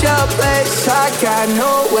out your place. I got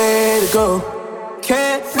nowhere to go.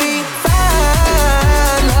 Can't we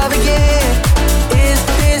find love again? Is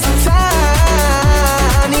this the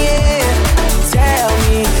time? Yeah. Tell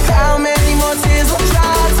me how many more tears will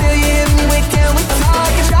dry till you hit me with, can we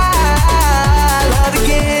talk and try love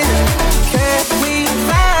again? Can't we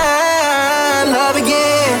find love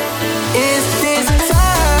again? Is this the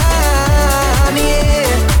time? Yeah.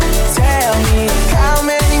 Tell me how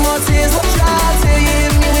many more tears will dry till you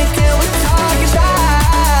hit me with, can we talk and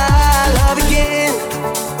try love again?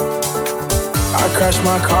 I crashed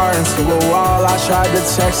my car into a wall. I tried to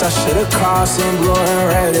text, I should've called. Seen blue and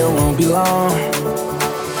red, it won't be long.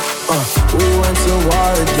 We went to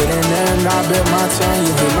war to get in there, and I bit my tongue.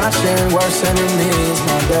 You hit my chin, worse enemies,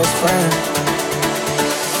 my best friend.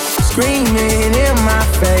 Screaming in my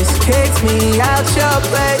face, kicked me out your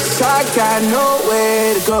place. I got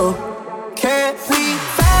nowhere to go. Can't we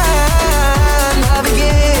find love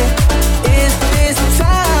again? Is this the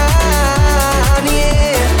time? Yeah.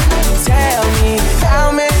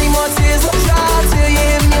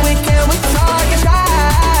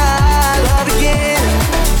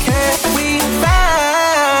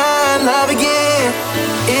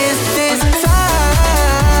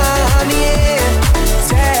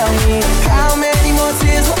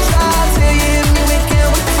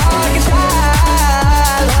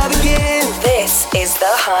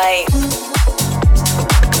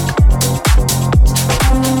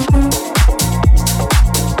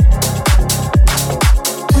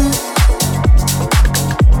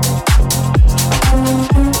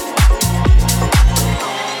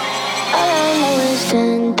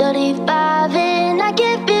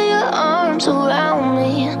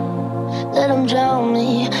 let them drown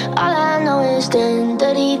me. All I know is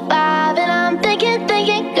 10:35, and I'm thinking,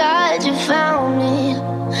 God, you found me,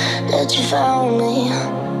 that you found me.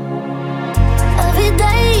 Every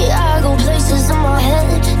day I go places in my head,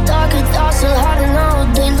 darker thoughts are hard to know.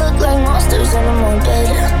 They look like monsters under my bed.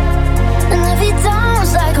 And every time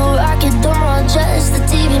it's like a rocket through my chest. The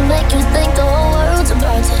TV make you think the whole world's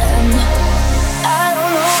about to end. I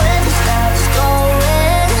don't know where the stars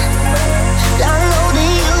going. I know that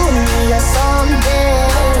you and me got something.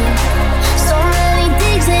 So many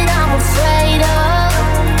things that I'm afraid of,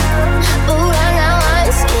 but right now I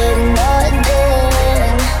ain't scared of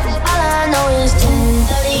nothing. All I know is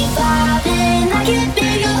 10:35, and I can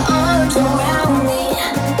feel your arms around me.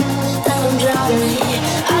 Let them drown me.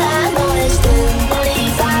 All I know is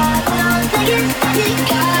 10:35, and I'm thinking you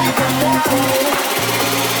got to drown me.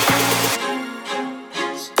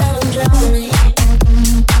 Let them drown me.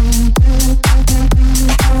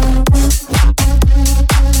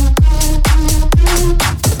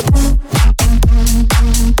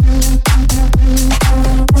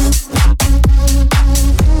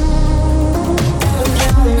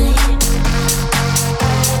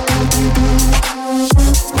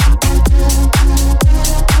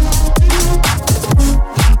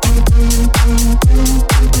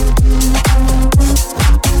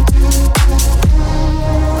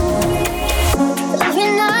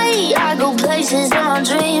 Places in my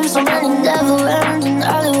dreams, so many never-ending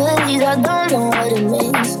alleyways. I don't know what it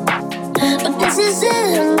means, but this is it.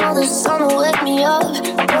 I know the sun will wake me up.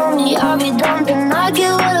 Told me I'll be done, then I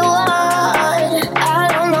get what I want. I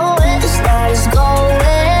don't know where the start is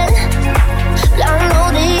going, but I know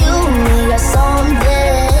that you and me got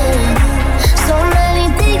something. So many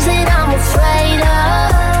things that I'm afraid of,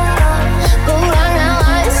 but right now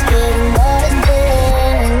I ain't scared of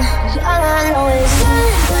nothing. All I know is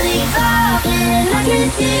 10:35, and I can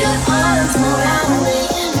feel your arms around me.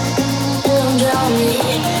 Let them drown me.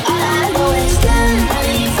 All I know is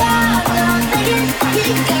 10:35, and I'm thinking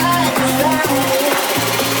you got to drown me.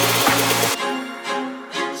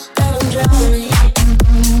 Let them drown me.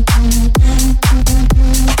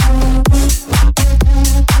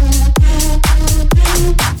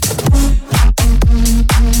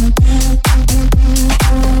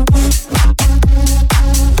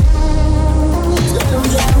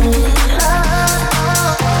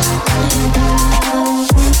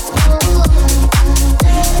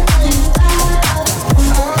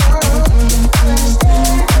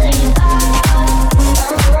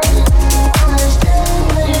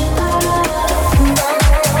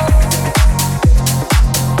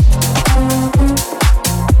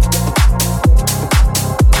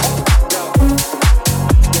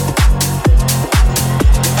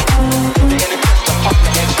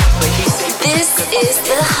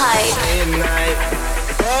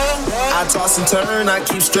 I toss and turn, I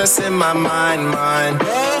keep stressing my mind.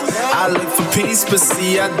 I look for peace, but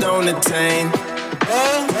see I don't attain.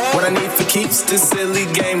 What I need for keeps this silly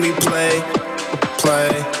game we play.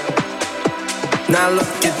 Now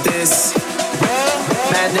look at this.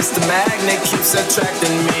 Madness, the magnet keeps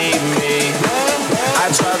attracting me. I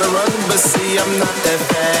try to run, but see I'm not that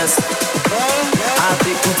fast. I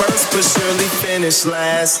think I'm first, but surely finish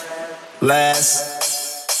last.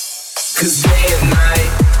 Cause day and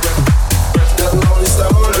night, the lonely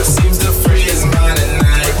stoner seems to free his mind at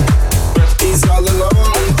night. He's all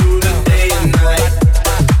alone through the day and night.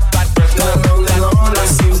 The lonely loner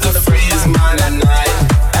seems to free his mind at night.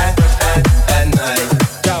 At night,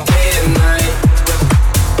 day and night.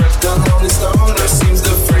 The lonely stoner seems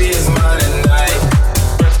to free his mind at night.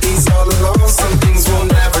 He's all alone, some things will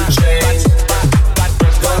never change.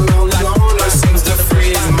 The lonely loner seems to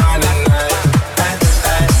free his mind at night.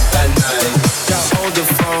 At night, hold the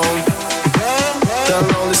phone. The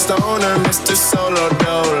lonely stoner, Mr. Solo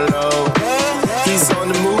Dolo. He's on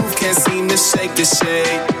the move, can't seem to shake the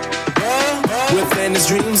shade. Within his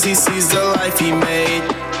dreams, he sees the life he made.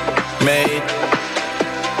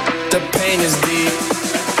 The pain is deep.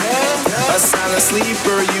 A silent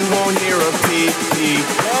sleeper, you won't hear a peep.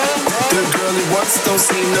 The girl he wants don't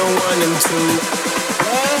see no one in two.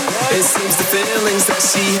 It seems the feelings that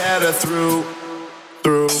she had her through.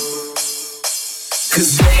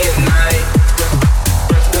 Cause day and night,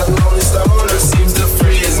 the lonely stoner seems to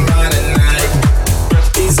free his mind at night.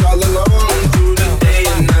 He's all alone through the day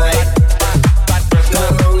and night. The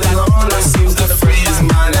lonely loner seems to free his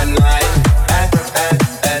mind at night.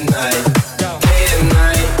 At night, day and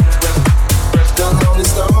night. The lonely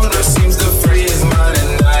stoner seems to free his mind at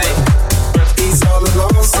night. He's all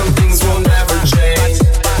alone, some things will never change.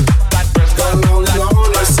 The lonely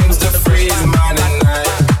loner seems to free his mind at night.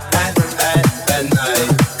 At night,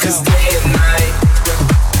 'cause day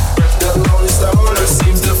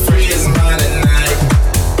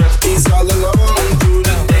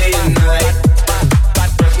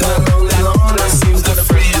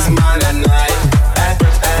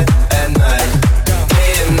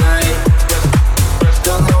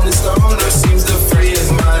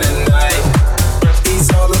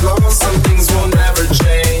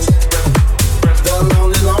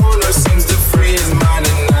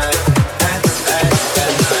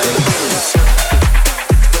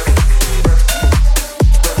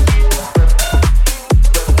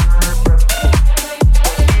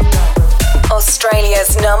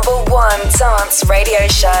radio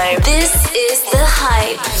show. This is The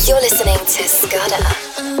Hype. You're listening to Scudder.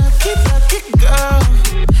 Lucky girl.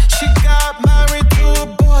 She got married to a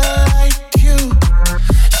boy like you.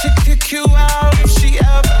 She'd kick you out if she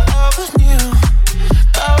ever knew.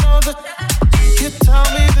 Out of the you tell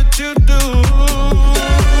me that you do.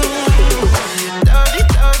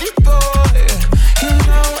 Dirty boy. You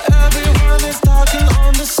know everyone is talking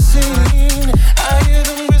on the scene. I hear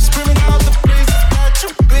them whispering about the places that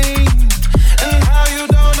you've been and how you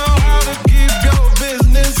don't know how to keep your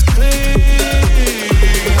business clean.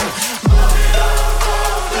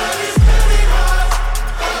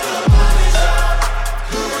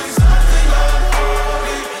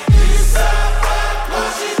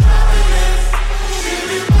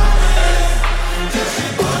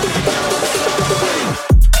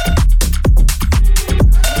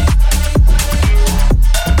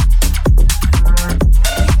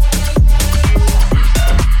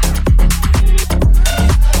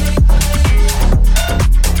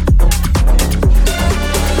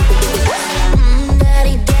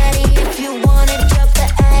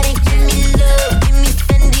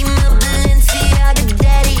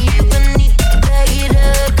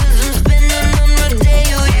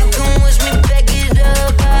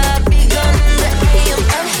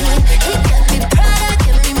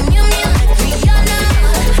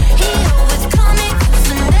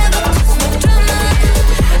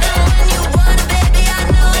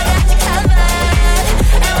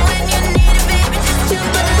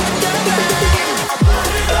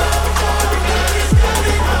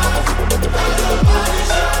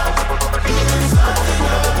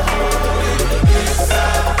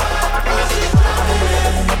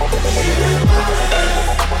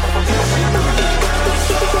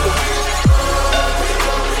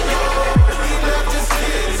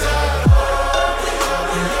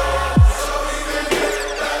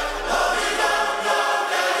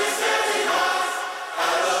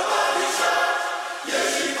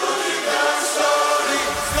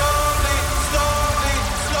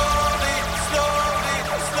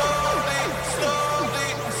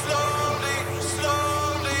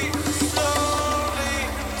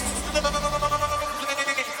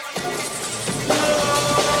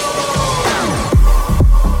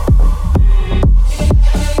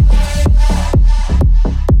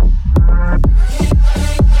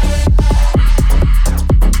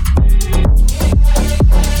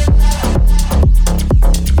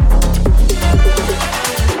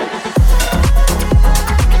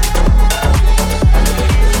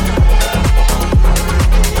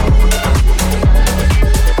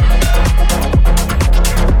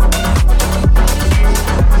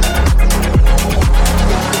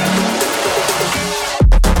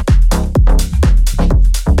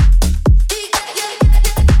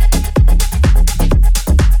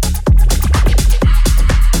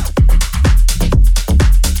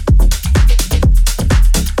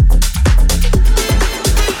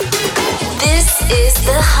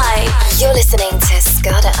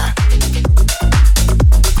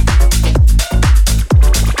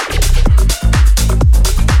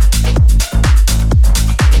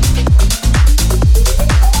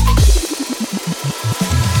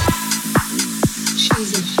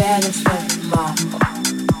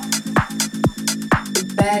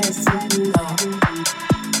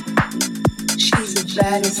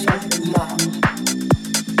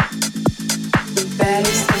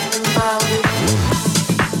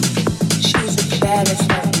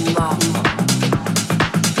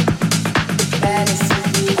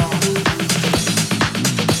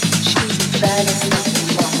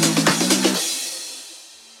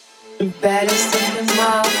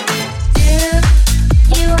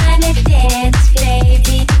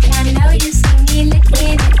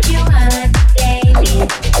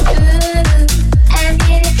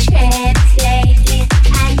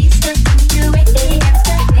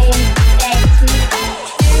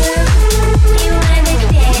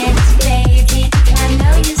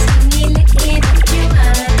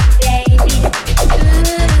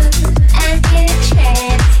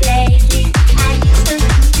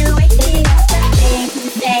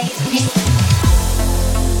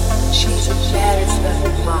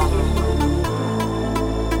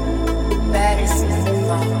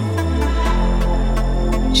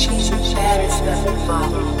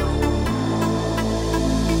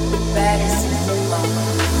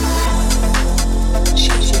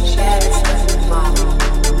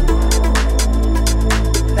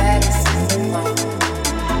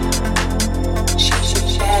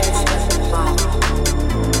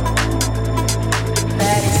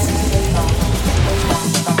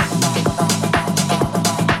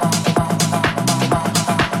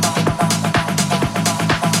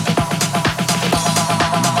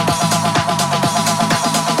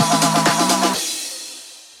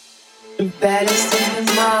 baddest in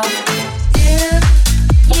the mall.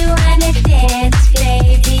 You wanna dance,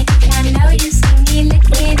 baby? I know you see me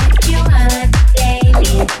looking at you on,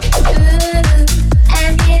 baby. Ooh,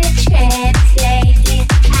 I'm in a trance lately.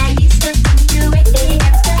 I need something to wake me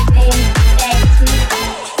up, something sexy.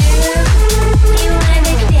 You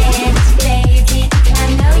wanna dance, baby? I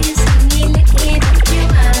know you see me looking at you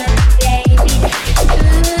on, baby.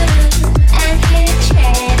 Ooh, I'm in a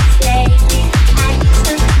trance lately. I need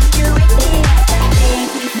something to wake me up, something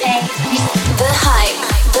sexy. The hype,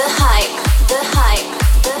 the hype, the hype,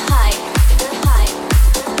 the hype, the hype,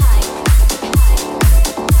 the hype.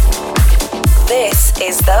 This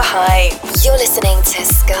is The Hype. You're listening to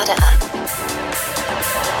Scudder.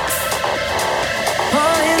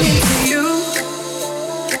 Falling into you,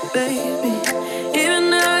 baby.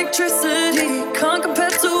 Even electricity can't compare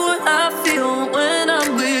to what I feel when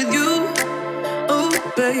I'm with you. Oh,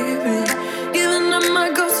 baby. Giving up my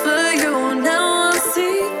ghost for you. Now I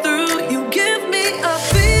see through. You give me a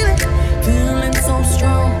feeling so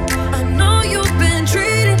strong. I know you've been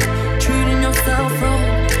treating yourself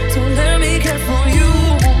wrong. So let me care for you.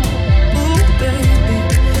 Ooh, baby.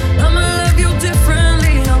 I'ma love you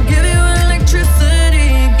differently. I'll give you electricity,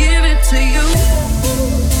 give it to you.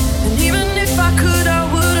 And even if I could, I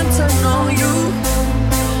wouldn't turn on you.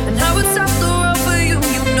 And I would stop the world for you,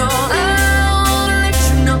 you know. I wanna let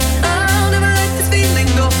you know I'll never let this feeling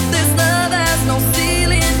go. This love has no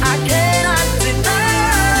ceiling, I cannot deny.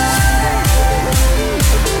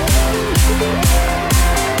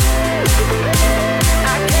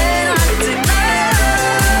 I cannot deny.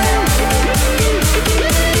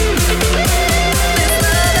 This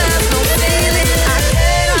love has no ceiling, I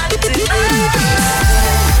cannot deny.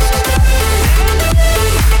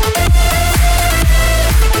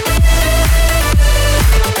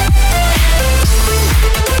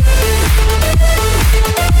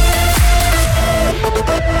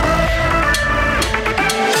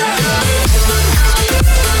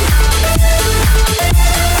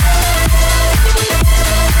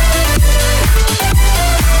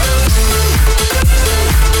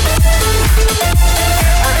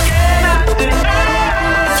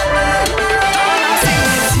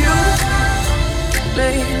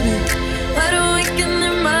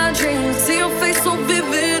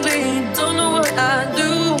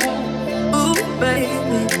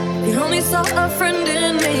 A friend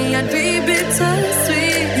in me, I'd be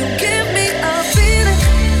bittersweet. You give me a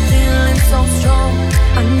feeling so strong.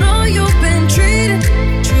 I know you've been treating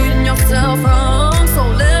yourself wrong. So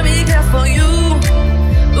let me care for you,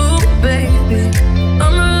 ooh baby.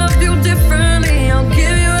 I'ma love you differently. I'll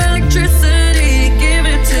give you electricity, give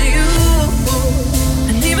it to you.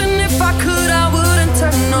 And even if I could, I wouldn't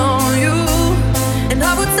turn on you. And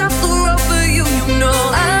I would stop the world for you, you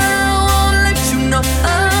know. I wanna let you know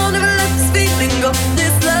I'll never let this feeling go.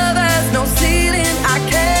 This love has no ceiling, I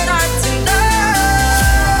cannot deny.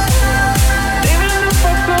 Even if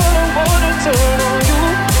I could, I wouldn't turn on you.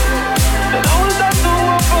 And I would stop the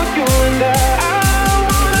world for you. And I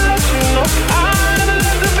wanna let you know I'll never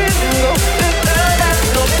let the feeling go. This love has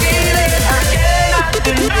no ceiling, I cannot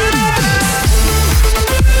deny.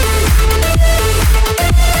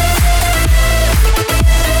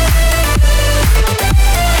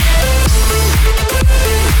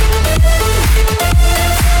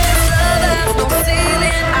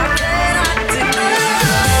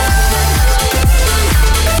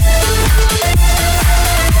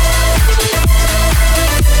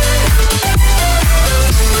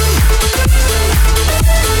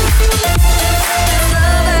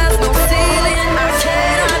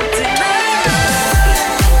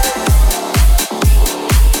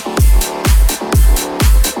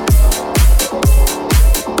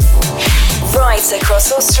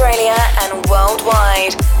 Across Australia and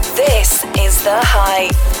worldwide, this is The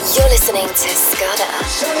Hype. You're listening to Scudder.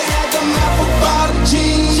 Shawty had them apple bottom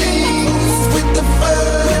jeans with the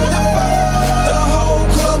fur. The whole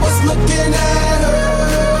club was looking at her.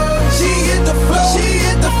 She hit the floor.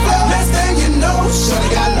 Next thing you know,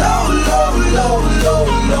 shawty got low.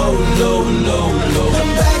 The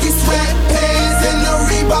baggy sweatpants and the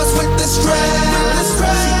Reeboks with the straps.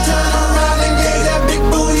 She turned around and gave that big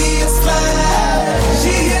booty a slap.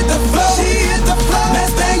 She hit the floor.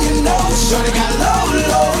 Next thing you know, shawty got low.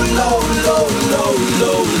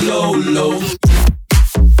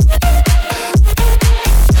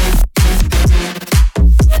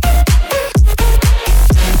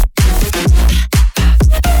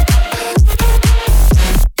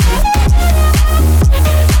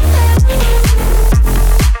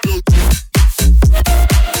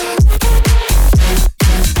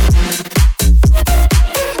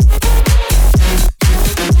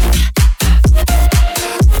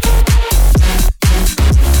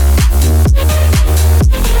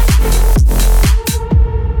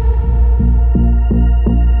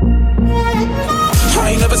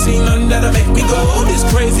 see nothing that'll make me go. This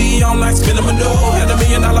crazy, I'm like spinning my dough. Had $1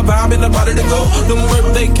 million vibe in the body to go. Them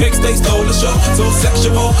birthday cakes, they stole the show. So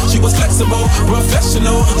sexual, she was flexible,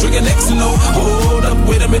 professional, drinking Xano. Hold up,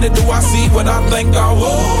 wait a minute, do I see what I think I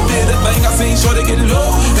will? Did a thing I seen, sure to get low.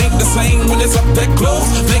 Ain't the same when it's up that close.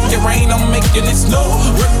 Make it rain, I'm making it snow.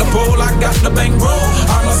 Work the pole, I got the bankroll.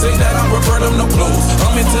 I'ma say that I prefer them no clothes.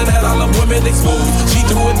 I'm into that, I love women exposed. She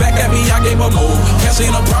threw it back at me, I gave her more. Cash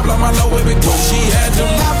ain't a problem, I know where it goes. She had them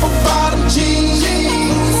apple bottom jeans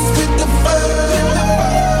with the fur.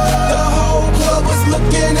 The whole club was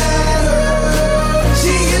looking at her.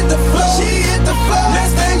 She hit the floor, she hit the floor.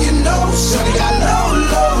 Next thing you know, shorty got low,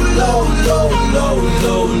 low, low, low, low,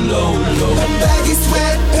 low, low, low. The baggy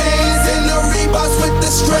sweatpants and the Reeboks with the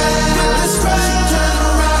strap. She turned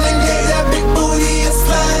around and gave that big booty a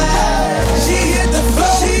slap. She hit the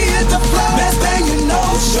floor, she hit the floor. Next thing you know,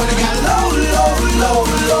 shorty got low, low, low,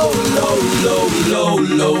 low, low, low, low,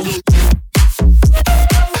 low.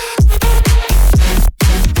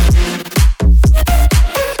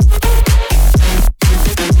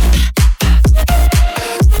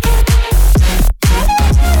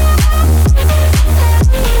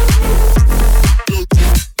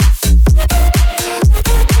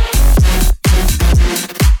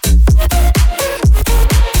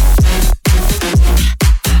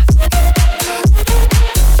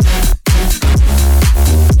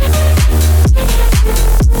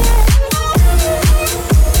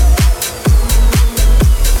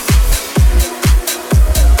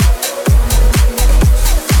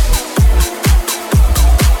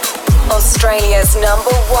 Australia's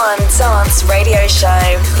 #1 dance radio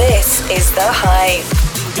show. This is The Hype.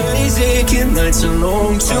 Days aching, nights are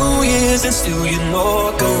long, 2 years and still you're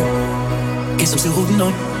not gone. Guess I'm still holding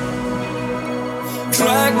on.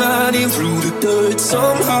 Drag my name through the dirt,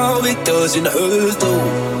 somehow it doesn't hurt though.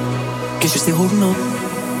 Guess you're still holding on.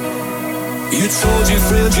 You told your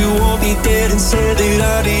friends you want me dead and said that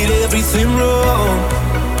I did everything wrong,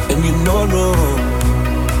 and you're not wrong.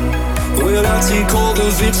 Well, I take all the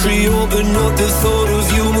vitriol, but not the thought of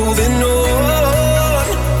you moving on.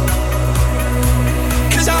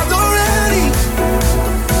 'Cause I'm not ready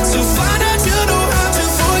to find out you know how to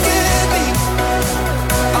forget me.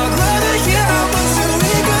 I'd rather hear how much you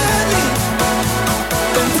regret me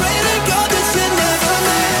than pray to God that you never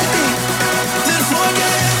met me, then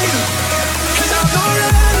forget you. 'Cause I'm not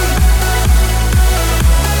ready.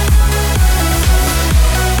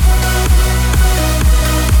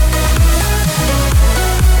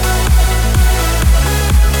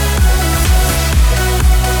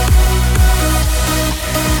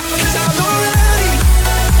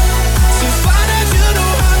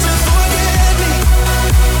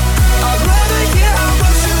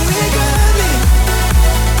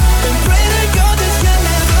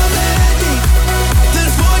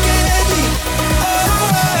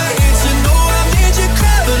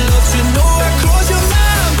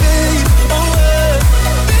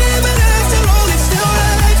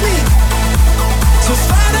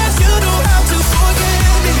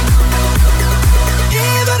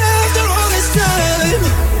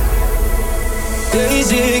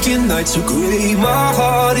 Nights are grey, my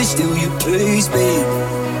heart is still your place, babe.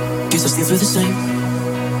 Guess I still feel the same.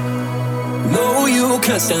 No, you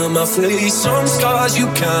can't stand my face. Some scars you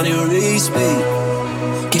can't erase, babe.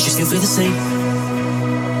 Guess you still feel the same.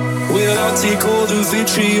 Well, I'll take all the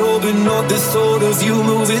vitriol, but not the thought of you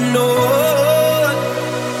moving on.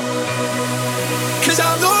 'Cause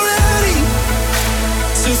I'm not ready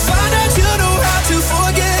to find out you know how to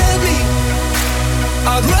forget me.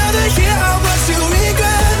 I'd rather hear how much you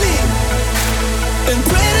regret me and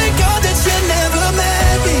pray to God that you never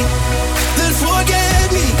met me, then forget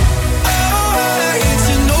me. Oh, I hate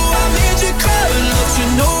to know I made you cry, but love to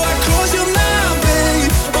know I crossed your mind,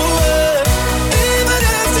 babe. Oh, even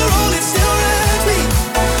after all, it still hurts me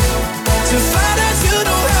to find out you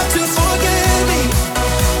know how to forget me.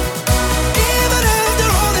 Even after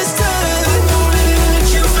all.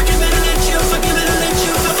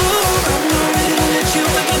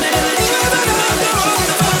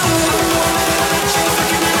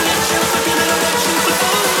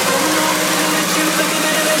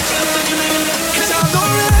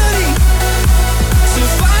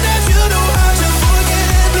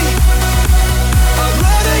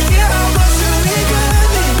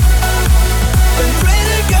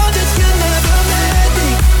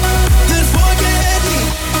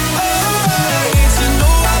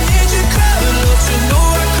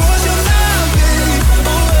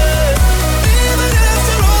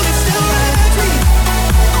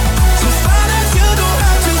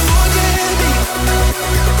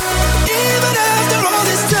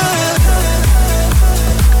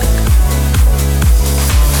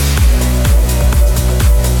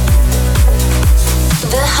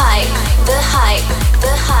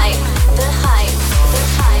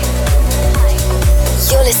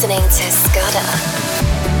 listening to Scudder.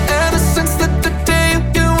 Ever since the day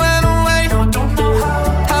you went away, no, I don't know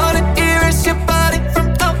how to erase your body from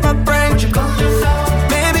out my brain.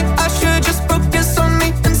 Maybe I should just focus on me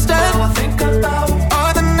instead. Now I think about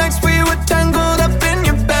all the nights we were tangled up in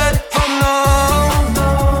your bed. Oh no,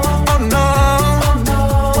 oh no,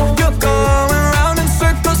 you're going round in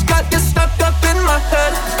circles, got you stuck up in my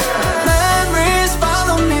head. Memories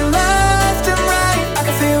follow me left and right. I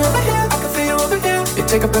can feel you over here, I can feel you over here. You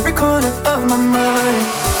take up every corner of my mind.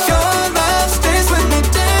 Your love stays with me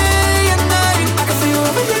day and night. I can feel you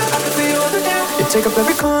over here, I can feel you over here. You take up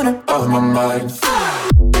every corner of my mind.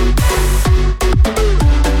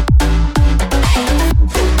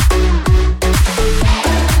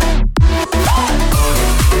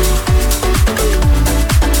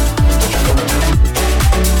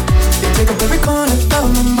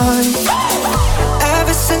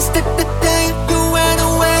 Ever since the day you went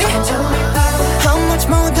away, how much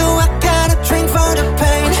more do I gotta drink for the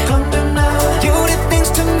pain? You did things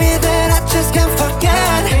to me that I just can't forget.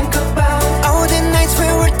 All the nights we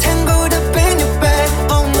were tangled up in your bed.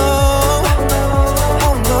 Oh no,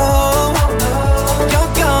 oh no,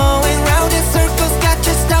 you're going round in circles, got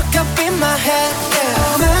you stuck up in my head.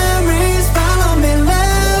 Yeah. Memories follow me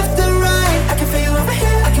left and right. I can feel you over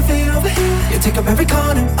here, I can feel you over here. You take up every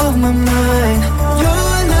corner of my mind. Your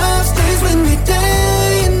love stays with me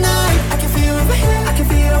day and night. I can feel you over here, I can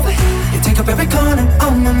feel you over here. You take up every corner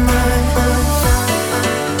of my mind.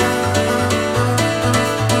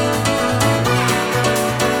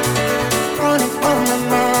 Corner of my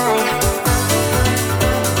mind.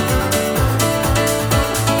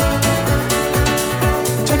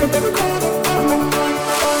 Take up every corner of my mind.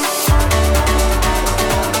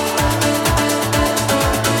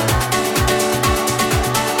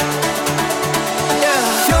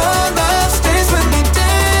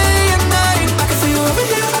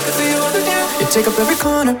 Take up every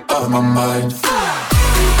corner of my mind.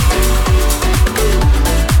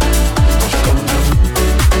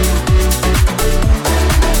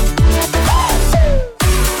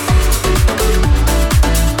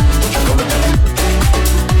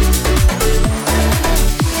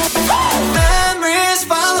 Memories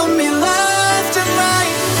follow me left and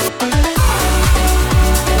right.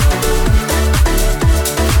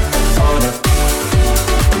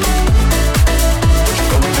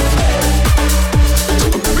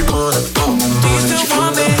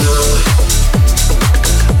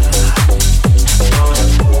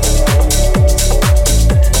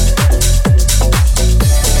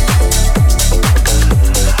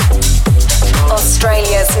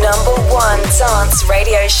 Australia's #1 dance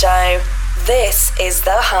radio show. This is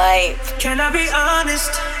The Hype. Can I be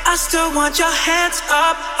honest? I still want your hands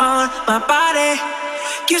up on my body.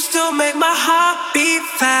 You still make my heart beat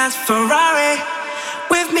fast. Ferrari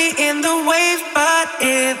with me in the wave, but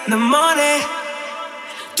in the morning.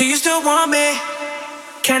 Do you still want me?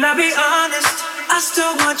 Can I be honest? I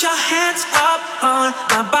still want your hands up on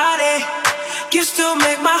my body. You still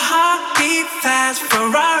make my heart beat fast.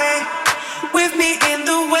 Ferrari with me in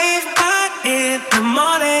the wave, but in the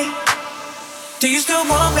morning. Do you still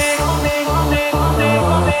want me?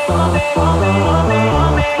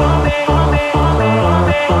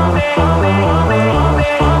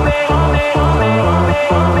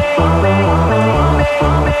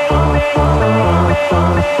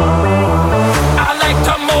 I like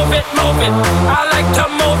to move it, move it. I like to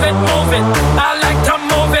move it, move it. I like to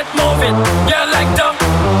move it, move it. You like to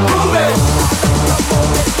move it.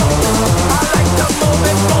 I like to move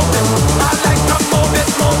it, move it. I like to move it,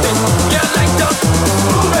 move it. You like to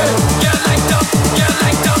move it. You like to, you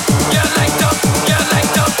like to, you like to, you like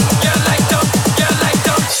to, you like to, you like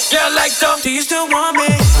to, you like to. Do you still want me?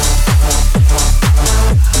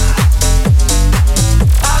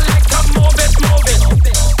 I like to move it, move it.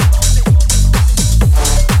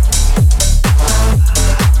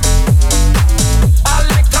 I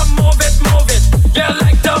like to move it, move it. You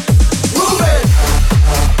like to move it.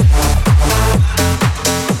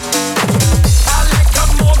 I like to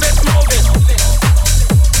move it, move it.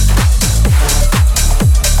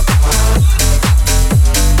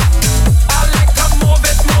 I like to move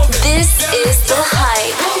it, move it. This is The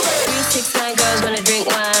Hype. 369 girls wanna drink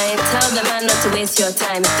wine. Tell the man not to waste your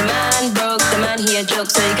time. If the man broke, the man he a joke.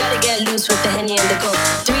 So you gotta get loose with the Henny and the Coke.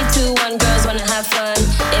 3, 2, 1, girls wanna have fun.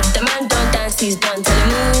 If the man don't dance, he's done. Tell him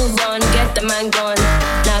move on, get the man gone.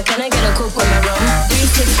 Now can I get a Coke with my rum?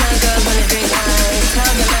 369 girls wanna drink wine.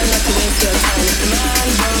 Tell the man not to waste your time. If the man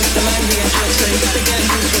broke, the man he a joke. So you gotta get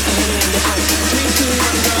loose with the Henny and the Coke. 3, 2,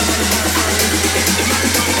 1, girls wanna have fun. If the man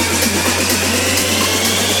don't dance, he's done.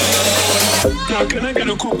 Now can I get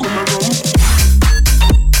a Coke with my rum?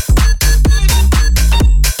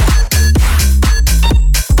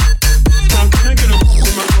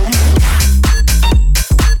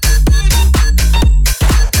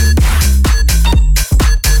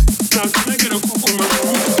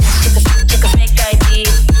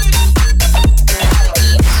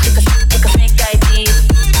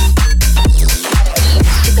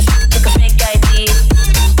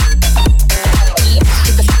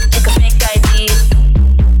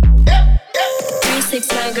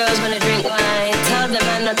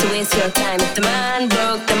 waste your time. If the man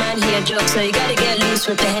broke, the man he a joke, so you gotta get loose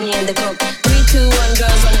with the Henny and the Coke. 3, 2, 1,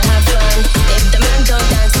 girls wanna have fun. If the man don't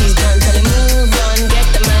dance, he's done. Tell him move on, get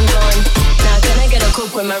the man going. Now can I get a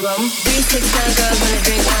Coke with my rum? 3, 6, 9 girls wanna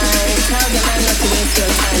drink wine. Tell the man not to waste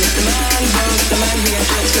your time. If the man broke, the man he a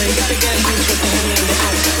joke, so you gotta get loose with the Henny and the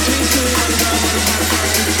Coke. 3, 2, 1, girls wanna have fun.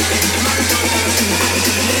 If the man don't dance, he's done.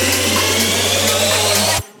 Tell him move on.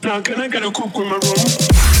 Now can I get a Coke with my rum?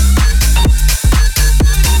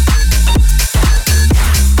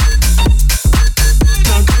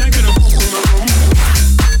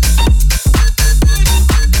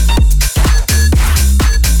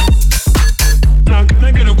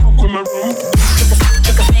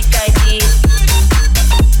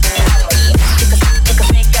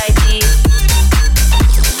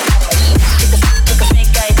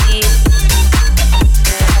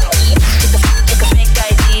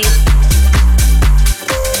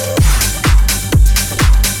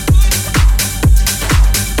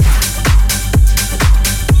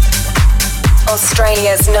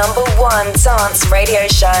 Australia's #1 dance radio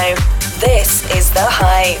show. This is The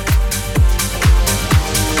Hype.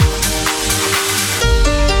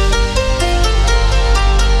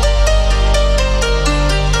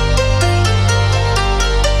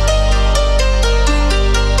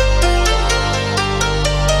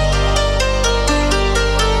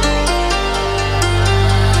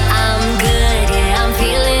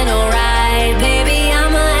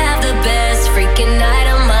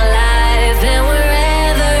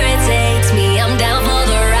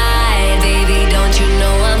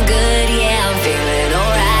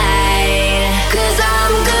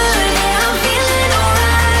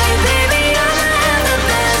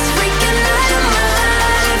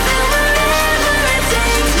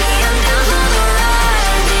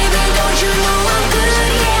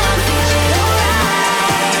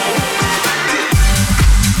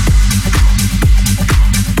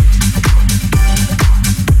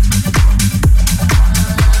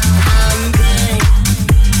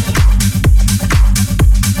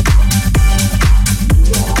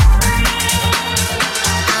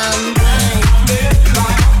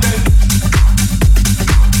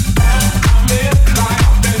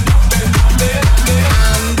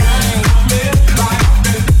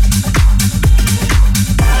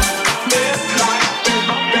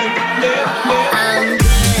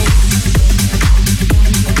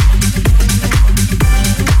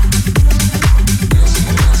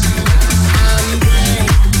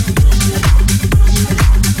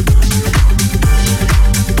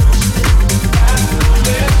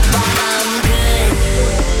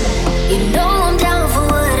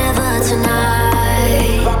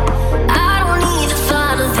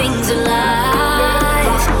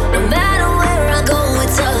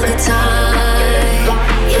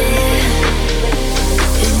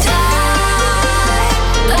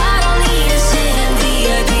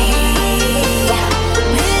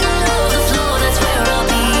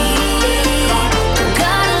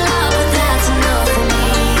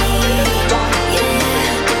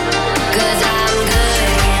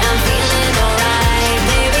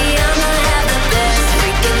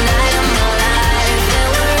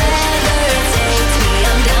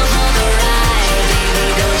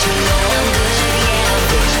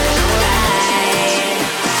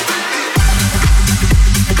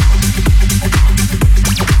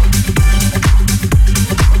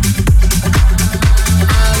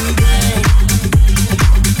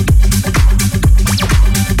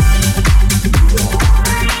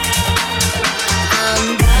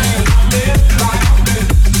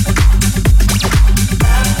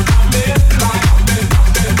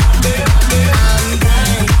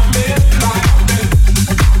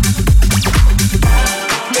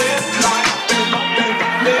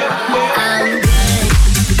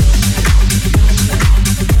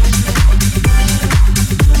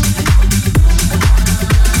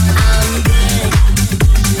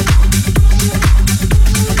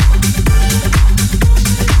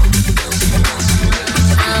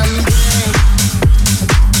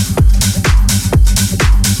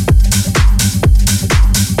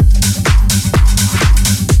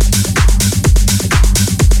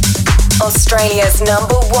 Australia's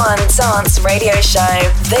 #1 dance radio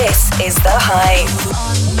show. This is The Hype.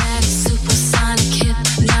 Automatic, supersonic,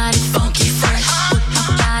 hypnotic, funky, fresh. With my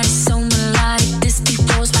body so melodic, this beat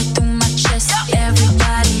goes right through my chest.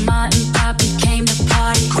 Everybody, mom and poppy came to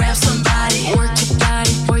party. Grab somebody, work your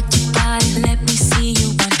body, let me see you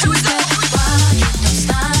 1, 2, step. Rock it, don't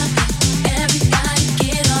stop it. Everybody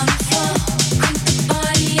get on the floor, crank the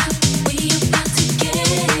party up. We about to get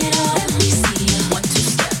it on. Let me see you 1, 2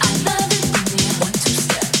 step. I love it when you 1, 2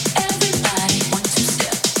 step. Everybody 1, 2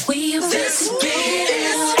 step. We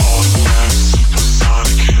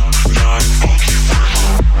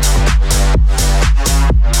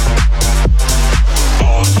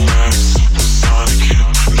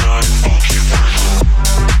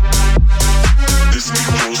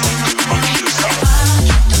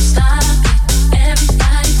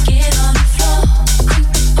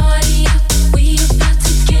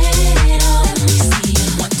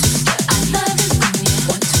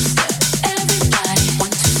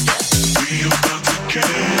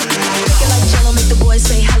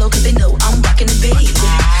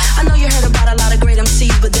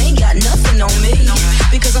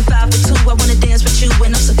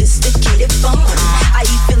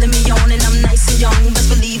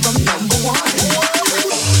from number one.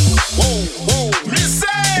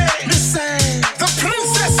 Listen, the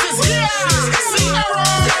princess is here.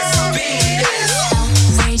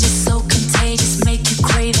 Outrageous, so contagious, make you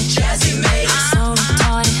crave it. Jazzy made so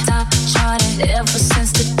retarded, top charted. Ever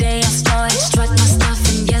since the day I started, strut my stuff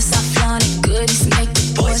and yes I flaunt it. Goodies make the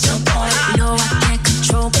boys jump on it. No, I can't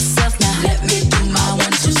control myself now. Let me do my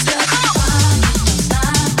 1-2 step.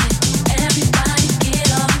 Everybody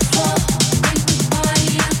get on the floor, break the party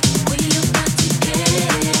up. We about to get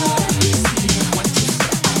it on. Let me see it. 1-2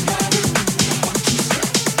 step.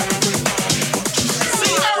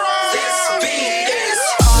 This beat is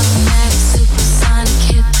automatic, supersonic,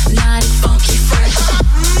 hypnotic, funky, fresh.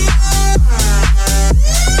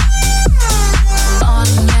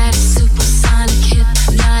 Automatic, supersonic,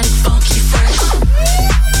 hypnotic, funky, fresh.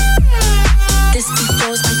 This beat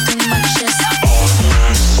goes like through my chest.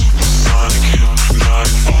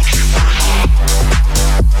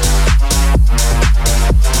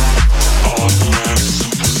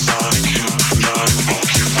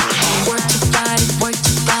 Work your body, work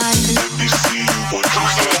your body.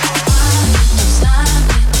 Stop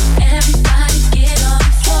it. Everybody get on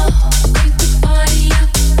the floor. Break the party up.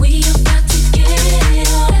 We about to get it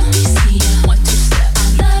on. Let me see ya. 1-2 step. I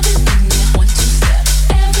love it when you 1-2 step.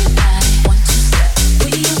 Everybody 1-2 step.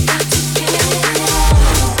 We about to get it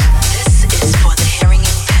on. This is for the hearing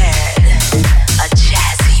impaired. A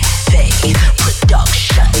Jazzy Faye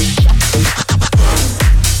production.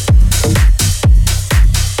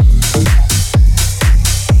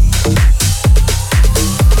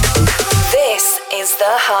 This is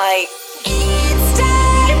The Hype. It's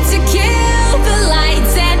time to kill the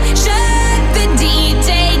lights and shut the DJ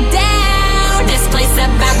down. This place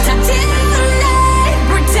about to tonight.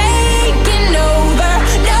 We're taking over.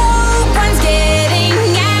 No one's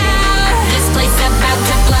getting out. This place about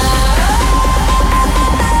to blow.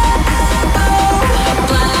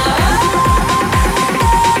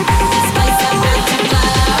 This place about to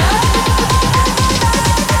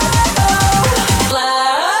blow.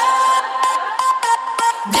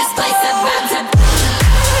 This place about to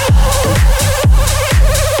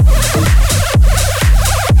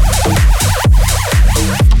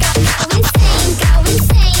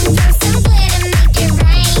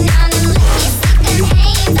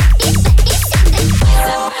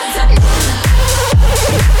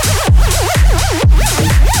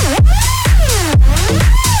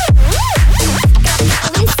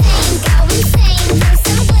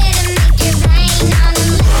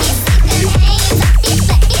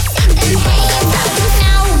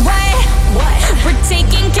we're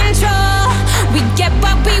taking control. We get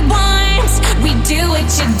what we want. We do what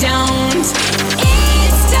you don't.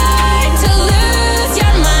 It's time to lose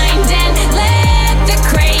your mind and let the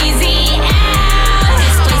crazy out.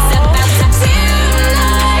 This place about to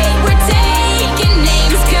tonight. We're taking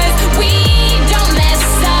names 'cause we don't mess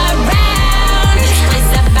around. This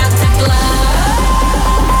place about to blow.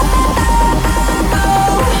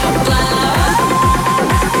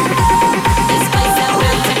 This place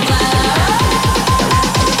about to blow.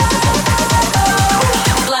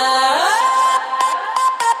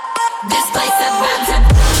 This place about to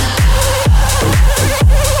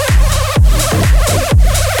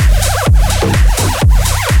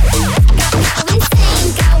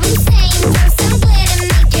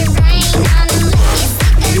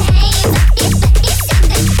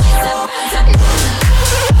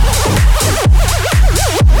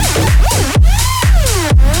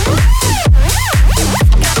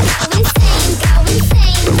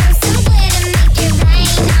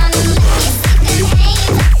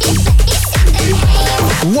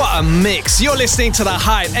What a mix. You're listening to The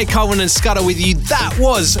Hype. Ed Coleman and Scudder with you. That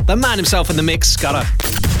was the man himself in the mix, Scudder.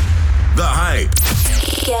 The Hype.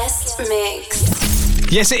 Guest mix.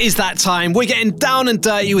 Yes, it is that time. We're getting down and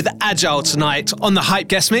dirty with Agile tonight on The Hype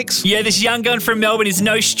guest mix. Yeah, this young gun from Melbourne is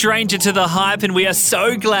no stranger to The Hype, and we are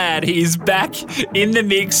so glad he's back in the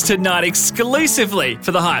mix tonight exclusively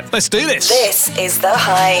for The Hype. Let's do this. This is The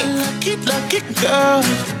Hype. Lucky girl.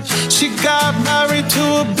 She got married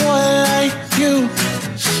to a boy like you.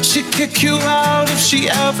 She'd kick you out if she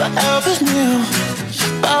ever knew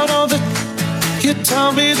about all the you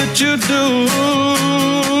tell me that you do.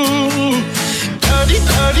 Dirty,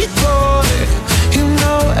 dirty boy. You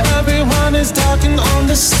know everyone is talking on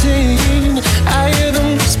the scene. I hear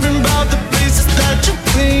them whispering about the places that you've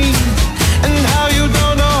been and how you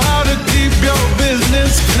don't know how to keep your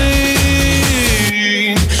business clean.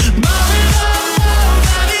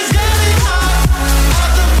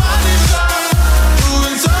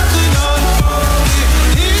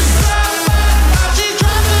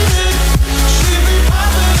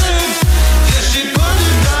 She put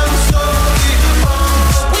it down.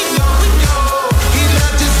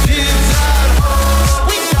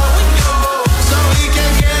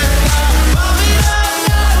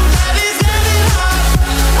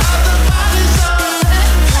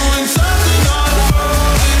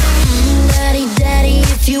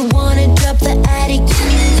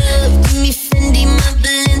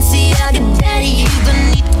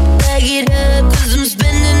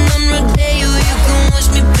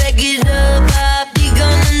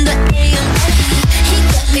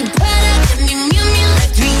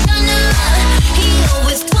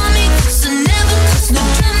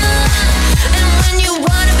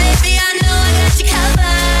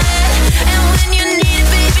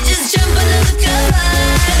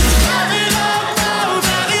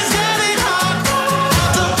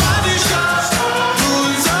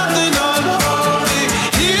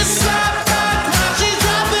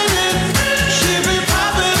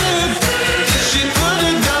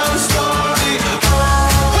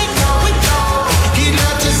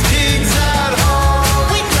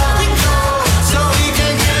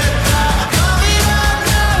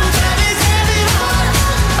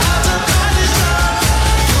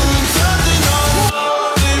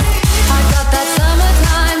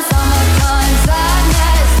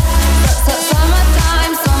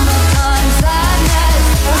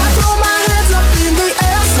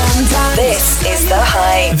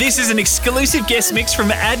 This is an exclusive guest mix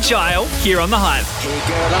from Agile here on The Hype.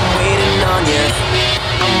 Girl, I'm waiting on you.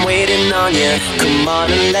 I'm waiting on you. Come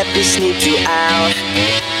on and let me sneak you out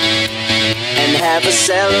and have a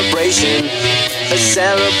celebration. A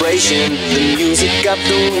celebration. The music up,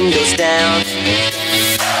 the windows down.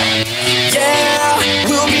 Yeah,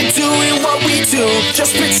 we'll be doing what we do,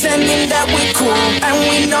 just pretending that we're cool, and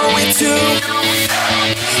we know it too.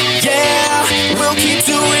 Yeah, we'll keep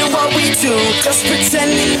doing what we do, just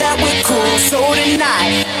pretending that we're cool. So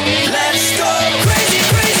tonight, let's go crazy,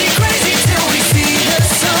 crazy, crazy till we see the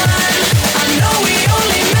sun. I know we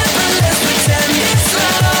only met, but let's pretend it's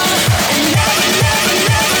love, and never, never,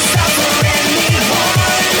 never stop for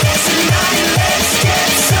anyone. Tonight, let's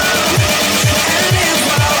get some and live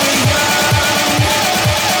while we're young.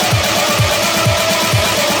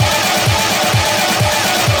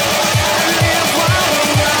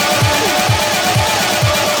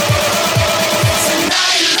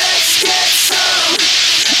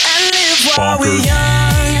 While we're young.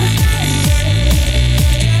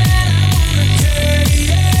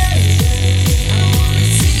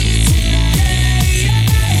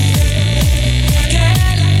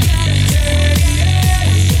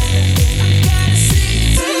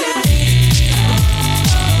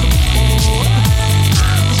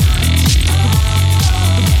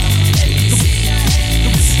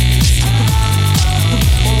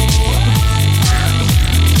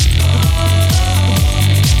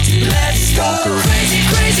 Let's go crazy,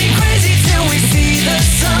 crazy, crazy till we see the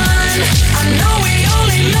sun. I know we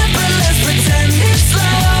only met, but let's pretend it's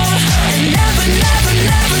love, and never, never,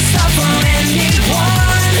 never stop for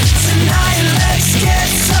anyone. Tonight, let's get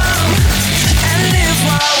some and live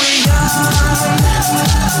while we're young.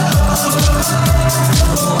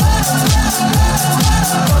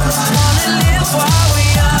 Wanna live while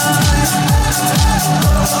we're young.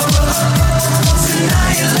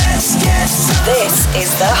 Tonight, let's get some. This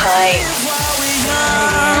is The Hype.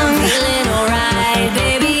 I'm feeling alright,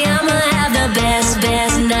 baby. I'ma have the best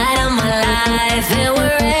night of my life, and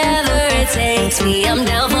wherever it takes me, I'm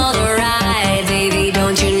down for the ride, baby.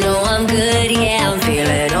 Don't you know I'm good? Yeah, I'm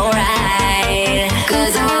feeling alright.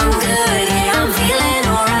 'Cause I'm good, yeah, I'm feeling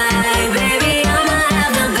alright, baby. I'ma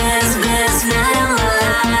have the best night of my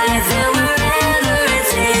life, and wherever it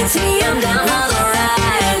takes me, I'm down for the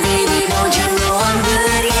ride, baby. Don't you know I'm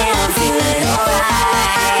good? Yeah, I'm feeling alright.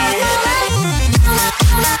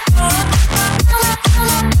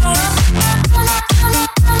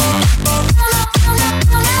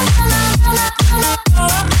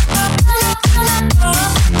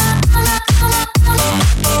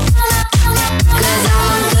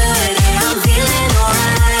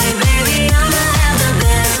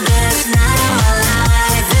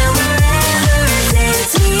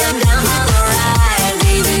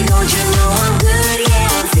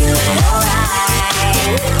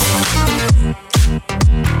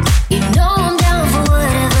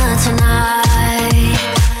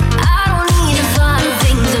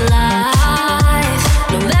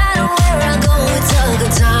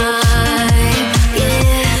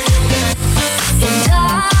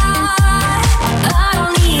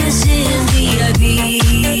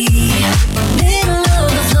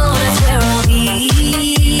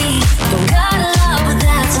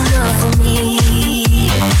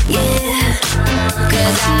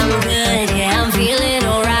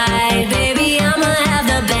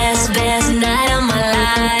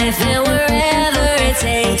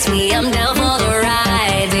 Me, I'm down for the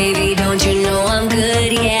ride, baby. Don't you know I'm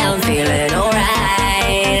good? Yeah, I'm feeling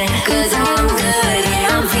alright. 'Cause I'm good,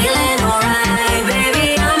 yeah, I'm feeling alright,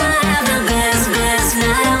 baby. I'ma have the best night of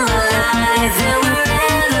my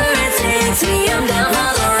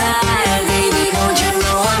life, and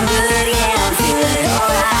wherever it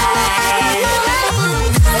takes me,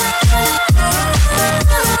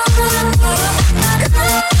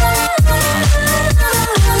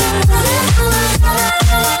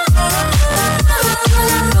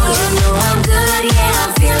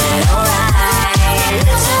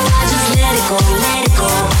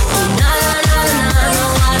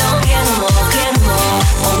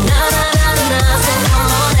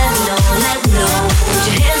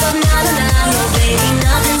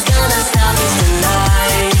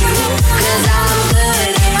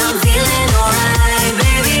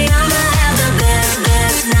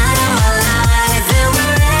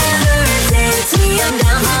 I'm down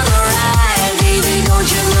for the ride, baby. Don't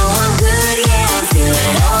you know I'm good? Yeah, I'm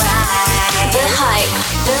feeling alright.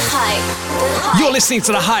 You're listening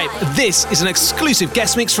to The Hype. This is an exclusive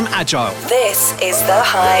guest mix from Agile. This is The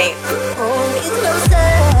Hype.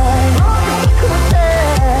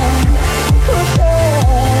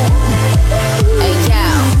 Hey, yo.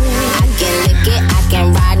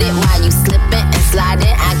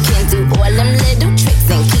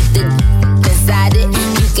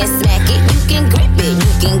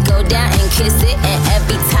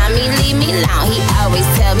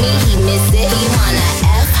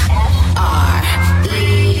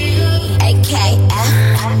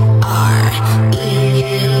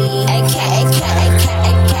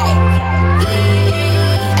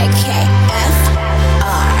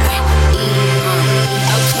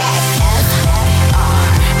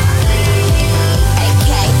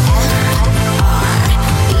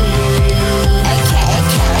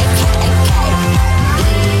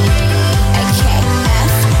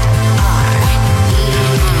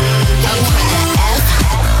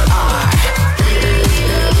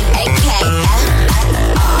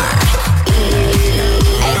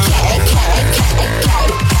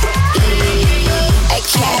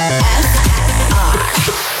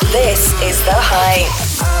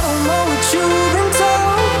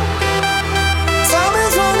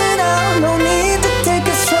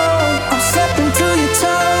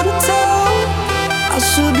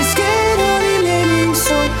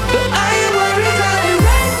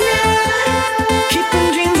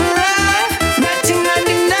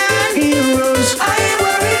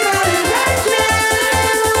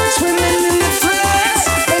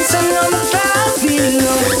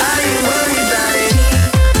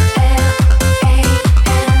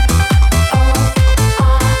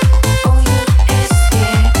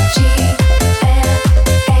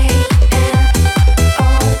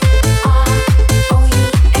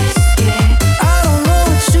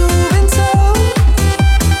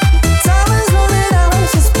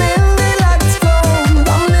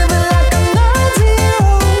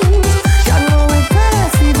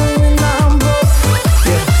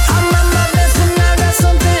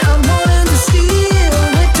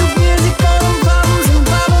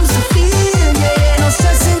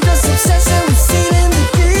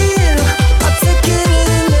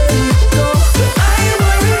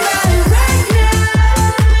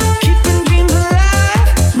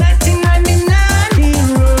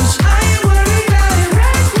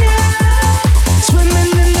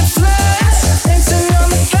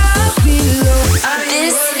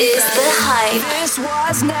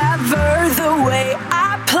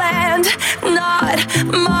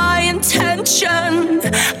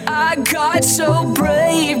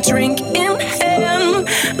 drink in hand,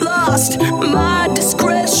 lost my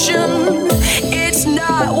discretion. It's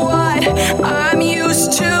not what I'm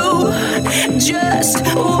used to. Just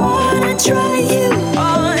wanna try you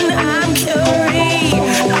on. I'm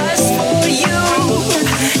curious for you.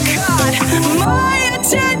 Caught my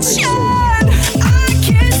attention. I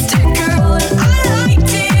kissed a girl and I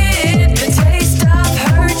liked it. The taste of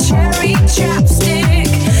her cherry chapstick.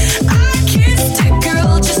 I kissed a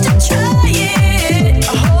girl just to try it.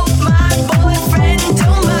 I hope my boyfriend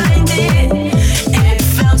don't mind it. It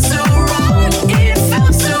felt so wrong, it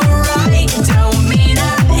felt so right. Don't mean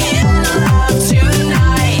I'm in love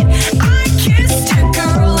tonight. I kissed a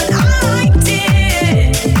girl and I liked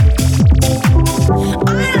it. I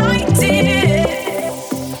liked it.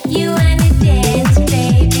 You wanna dance,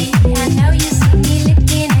 baby? I know you see me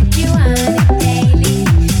looking at you on it daily.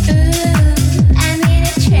 Ooh, I'm in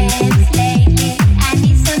a trance lately. I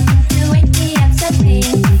need something to wake me up, something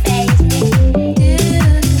to faze me.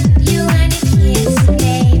 Dude, you wanna kiss,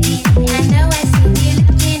 baby? I know I see you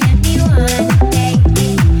looking at me, wanna take me.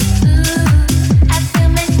 Ooh, I feel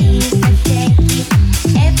my knees are shaky.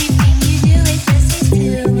 Everything you do, it just seems to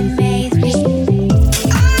amaze me.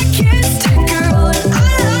 I kissed a girl and I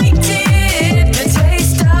liked it. The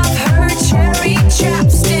taste of her cherry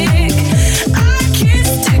chapstick. I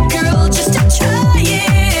kissed a girl just to try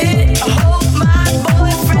it. I hope my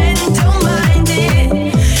boyfriend don't mind it.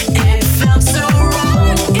 It felt so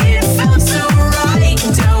wrong, it felt so right.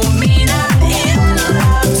 Don't mean I'm in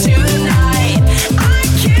love tonight. I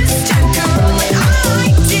kissed a girl and I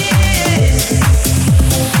liked it.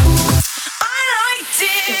 I liked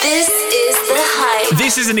it. This is The Hype.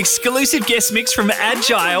 This is an exclusive guest mix from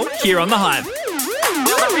Agile here on The Hype.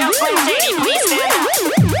 Will the real Slim Shady please stand up?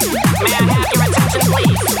 May I have your attention,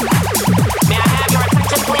 please? May I have your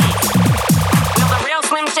attention, please? Will the real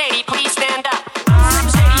Slim Shady please stand up? I'm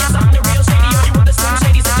Slim Shady, yes, I'm the real Shady. All you other Slim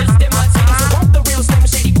Shadys are just imitating. So won't the real Slim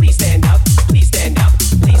Shady please stand up? Please stand up,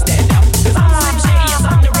 please stand up. 'Cause I'm Slim Shady, yes,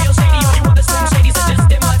 I'm the real Shady. All you other Slim Shadys are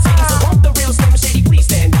just imitating. So won't the real Slim Shady please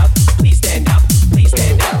stand up? Please stand up, please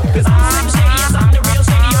stand up. 'Cause I'm Slim Shady, yes, I'm the real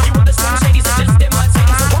Shady. All you other Slim Shadys are just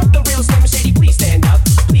imitating. So won't the real Slim Shady please stand up?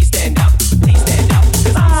 Please stand up, please stand up.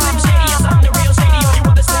 'Cause I'm Slim Shady, yes, I'm the real Shady. All you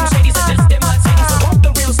other Slim Shadys are just imitating. So won't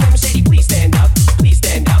the real Slim Shady please stand up? Please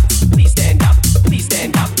stand up, please stand up,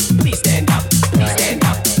 please stand up, please stand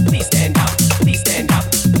up, please stand up, please stand up, please stand up, please stand up, please stand up, please stand up, please stand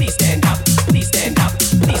up,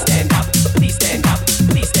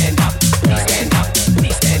 please stand up, please stand up,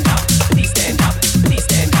 please stand up, please stand up, please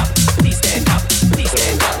stand up, please stand up, please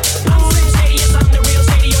stand up. I'm Slim Shady, yes, I'm the real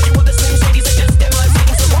Shady. All you other Slim Shadys are just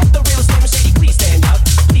imitating. So won't the real Slim Shady please stand up?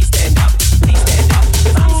 Please stand up, please stand up.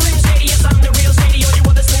 'Cause I'm Slim Shady, yes, I'm the real Shady. All you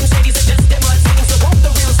other Slim Shadys are just imitating. So won't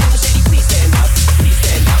the real Slim Shady please stand up? Please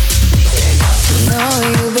stand up, please stand up. Know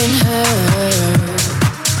you've been hurt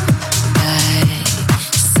by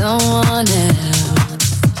someone else.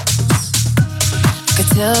 Could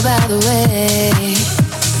tell by the way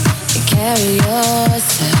you carry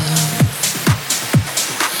yourself.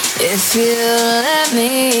 If you let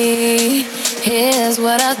me, here's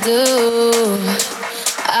what I'll do.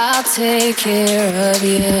 I'll take care of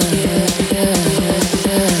you.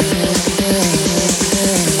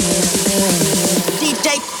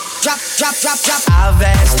 DJ, drop, drop, drop, drop. I've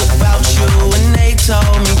asked about you and they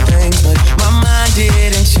told me things, but my mind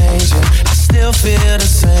didn't change and I still feel the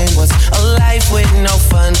same. What's a life with no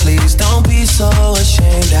fun? Please don't be so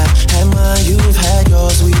ashamed. I had mine, you've had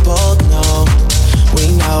yours, we both know. We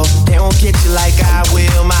know they won't get you like I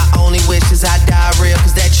will. My only wish is I die real,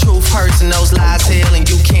 'cause that truth hurts and those lies heal. And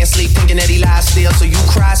you can't sleep thinking that he lies still, so you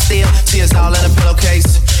cry still. Tears all in a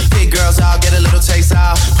pillowcase. Big girls all get a little taste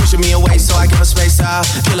out, pushing me away so I give her space out.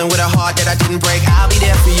 Dealing with a heart that I didn't break. I'll be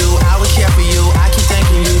there for you, I would care for you. I keep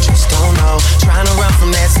thinking you just don't know. Trying to run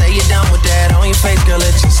from that, say you're done with that. On your face, girl,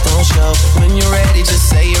 it just don't show. When you're ready, just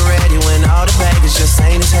say you're ready. When all the baggage just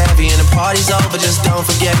ain't as heavy and the party's over, just don't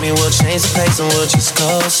forget me. We'll change the pace and we'll just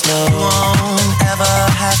go slow. You won't ever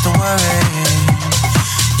have to worry.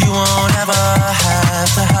 You won't ever have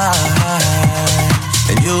to hide.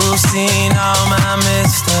 And you've seen all my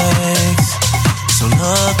mistakes, so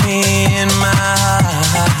look me in my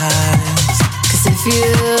eyes. 'Cause if you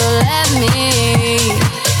let me,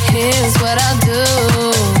 here's what I'll do.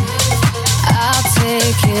 I'll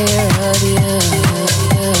take care of you.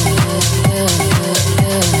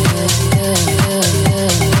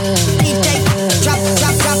 DJ, drop,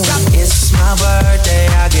 drop, drop, drop. It's my birthday,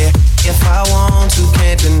 I get if I want to.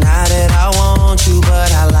 Can't deny that I want you,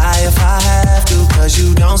 but I lie if I have to. 'Cause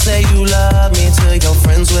you don't say you love me to your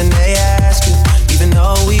friends when they ask you, even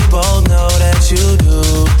though we both know that you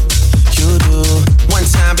do. You do. One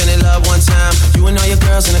time,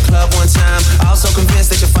 girls in the club one time. Also convinced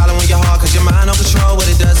that you're following your heart, cause your mind don't control what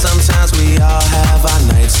it does sometimes. We all have our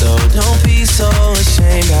nights, so don't be so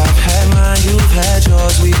ashamed. I've had mine, you've had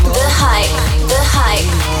yours. We both The hype, the hype,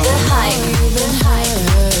 the hype, the hype.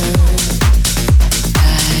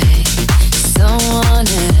 Someone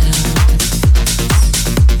else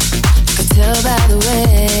could tell by the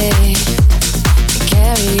way you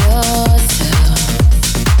carry yourself.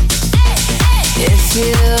 If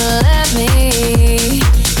you let me,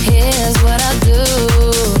 here's what I'll do.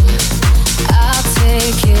 I'll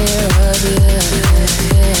take care of you.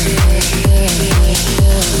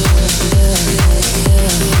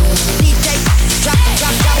 DJ, drop.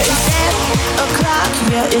 It's 10 o'clock,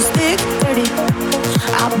 yeah, it's 6:30.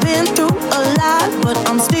 I've been through a lot, but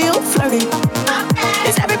I'm still flirty.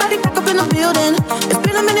 Is everybody back up in the building? It's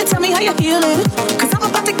been a minute, tell me how you're feeling. Cause I'm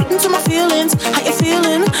about to get into my feelings. How you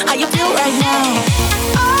feeling? How you feel right now?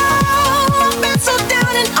 Oh, I've been so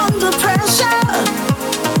down and under pressure.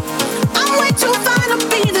 I'm way too fine to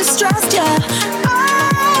be distressed, yeah.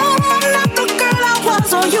 Oh, I'm not the girl I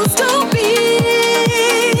was or used to be.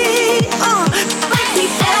 Break me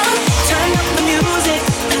down, turn up the music,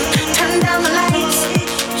 turn down the lights.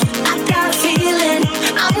 I got a feeling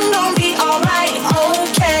I'm gonna be alright,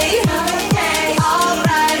 okay,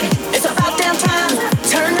 alright. It's about damn time,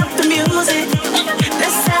 turn up the music,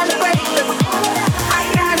 let's celebrate. I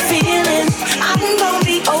got a feeling I'm gonna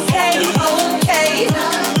be okay,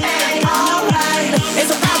 alright.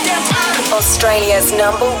 It's about damn time. Australia's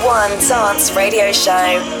 #1 dance radio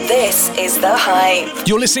show. This is The Hype.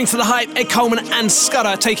 You're listening to The Hype, Ed Coleman and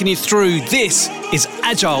Scudder taking you through. This is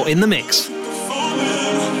Agile in the Mix.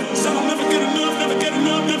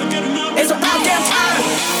 It's about damn time.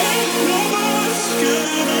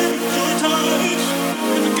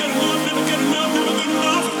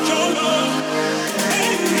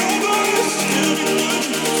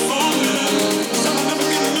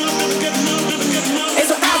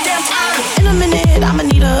 It's about damn time. In a minute, I'ma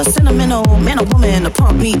need a sentimental man or woman to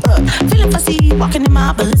pump me up. Feeling fussy, walking in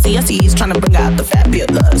my Balenciennes, trying to bring out the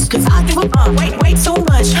fabulous. Cause I give up, way too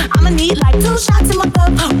much. I'ma need like 2 shots in my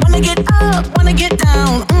cup. Wanna get up, wanna get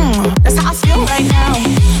down. That's how I feel right now.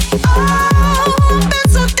 Oh, I've been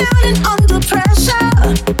so down and under pressure.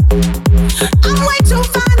 I'm way too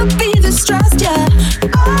fine to be distressed, yeah.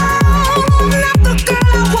 Oh, I'm not the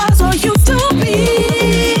girl I was or used to be.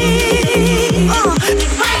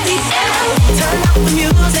 Break me down, turn up the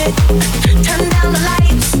music, turn down the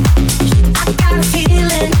lights. I got a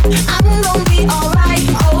feeling I'm gonna be alright,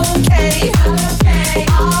 okay,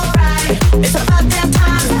 alright. It's about damn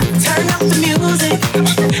time, turn up the music,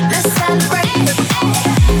 let's celebrate.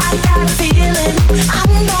 I got a feeling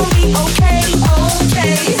I'm gonna be okay,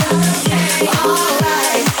 alright.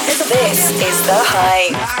 This is The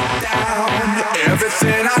Hype.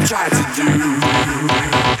 Everything I tried to do,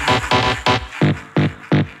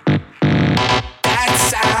 that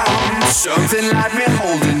sound, something like me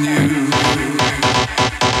holding you.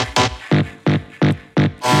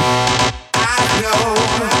 I know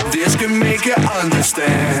this can make you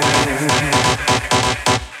understand.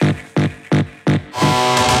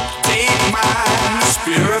 Take my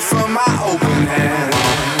spirit from my open hand.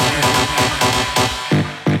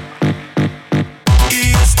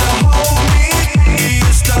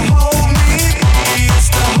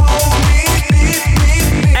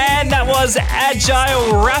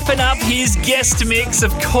 Agile wrapping up his guest mix.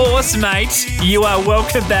 Of course, mate. You are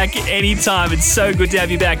welcome back anytime. It's so good to have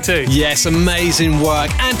you back too. Yes, amazing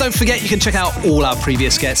work. And don't forget, you can check out all our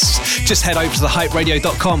previous guests. Just head over to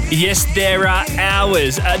thehyperadio.com. Yes, there are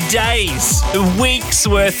hours, days, weeks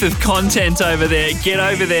worth of content over there. Get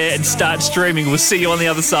over there and start streaming. We'll see you on the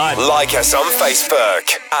other side. Like us on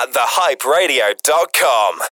Facebook at thehyperadio.com.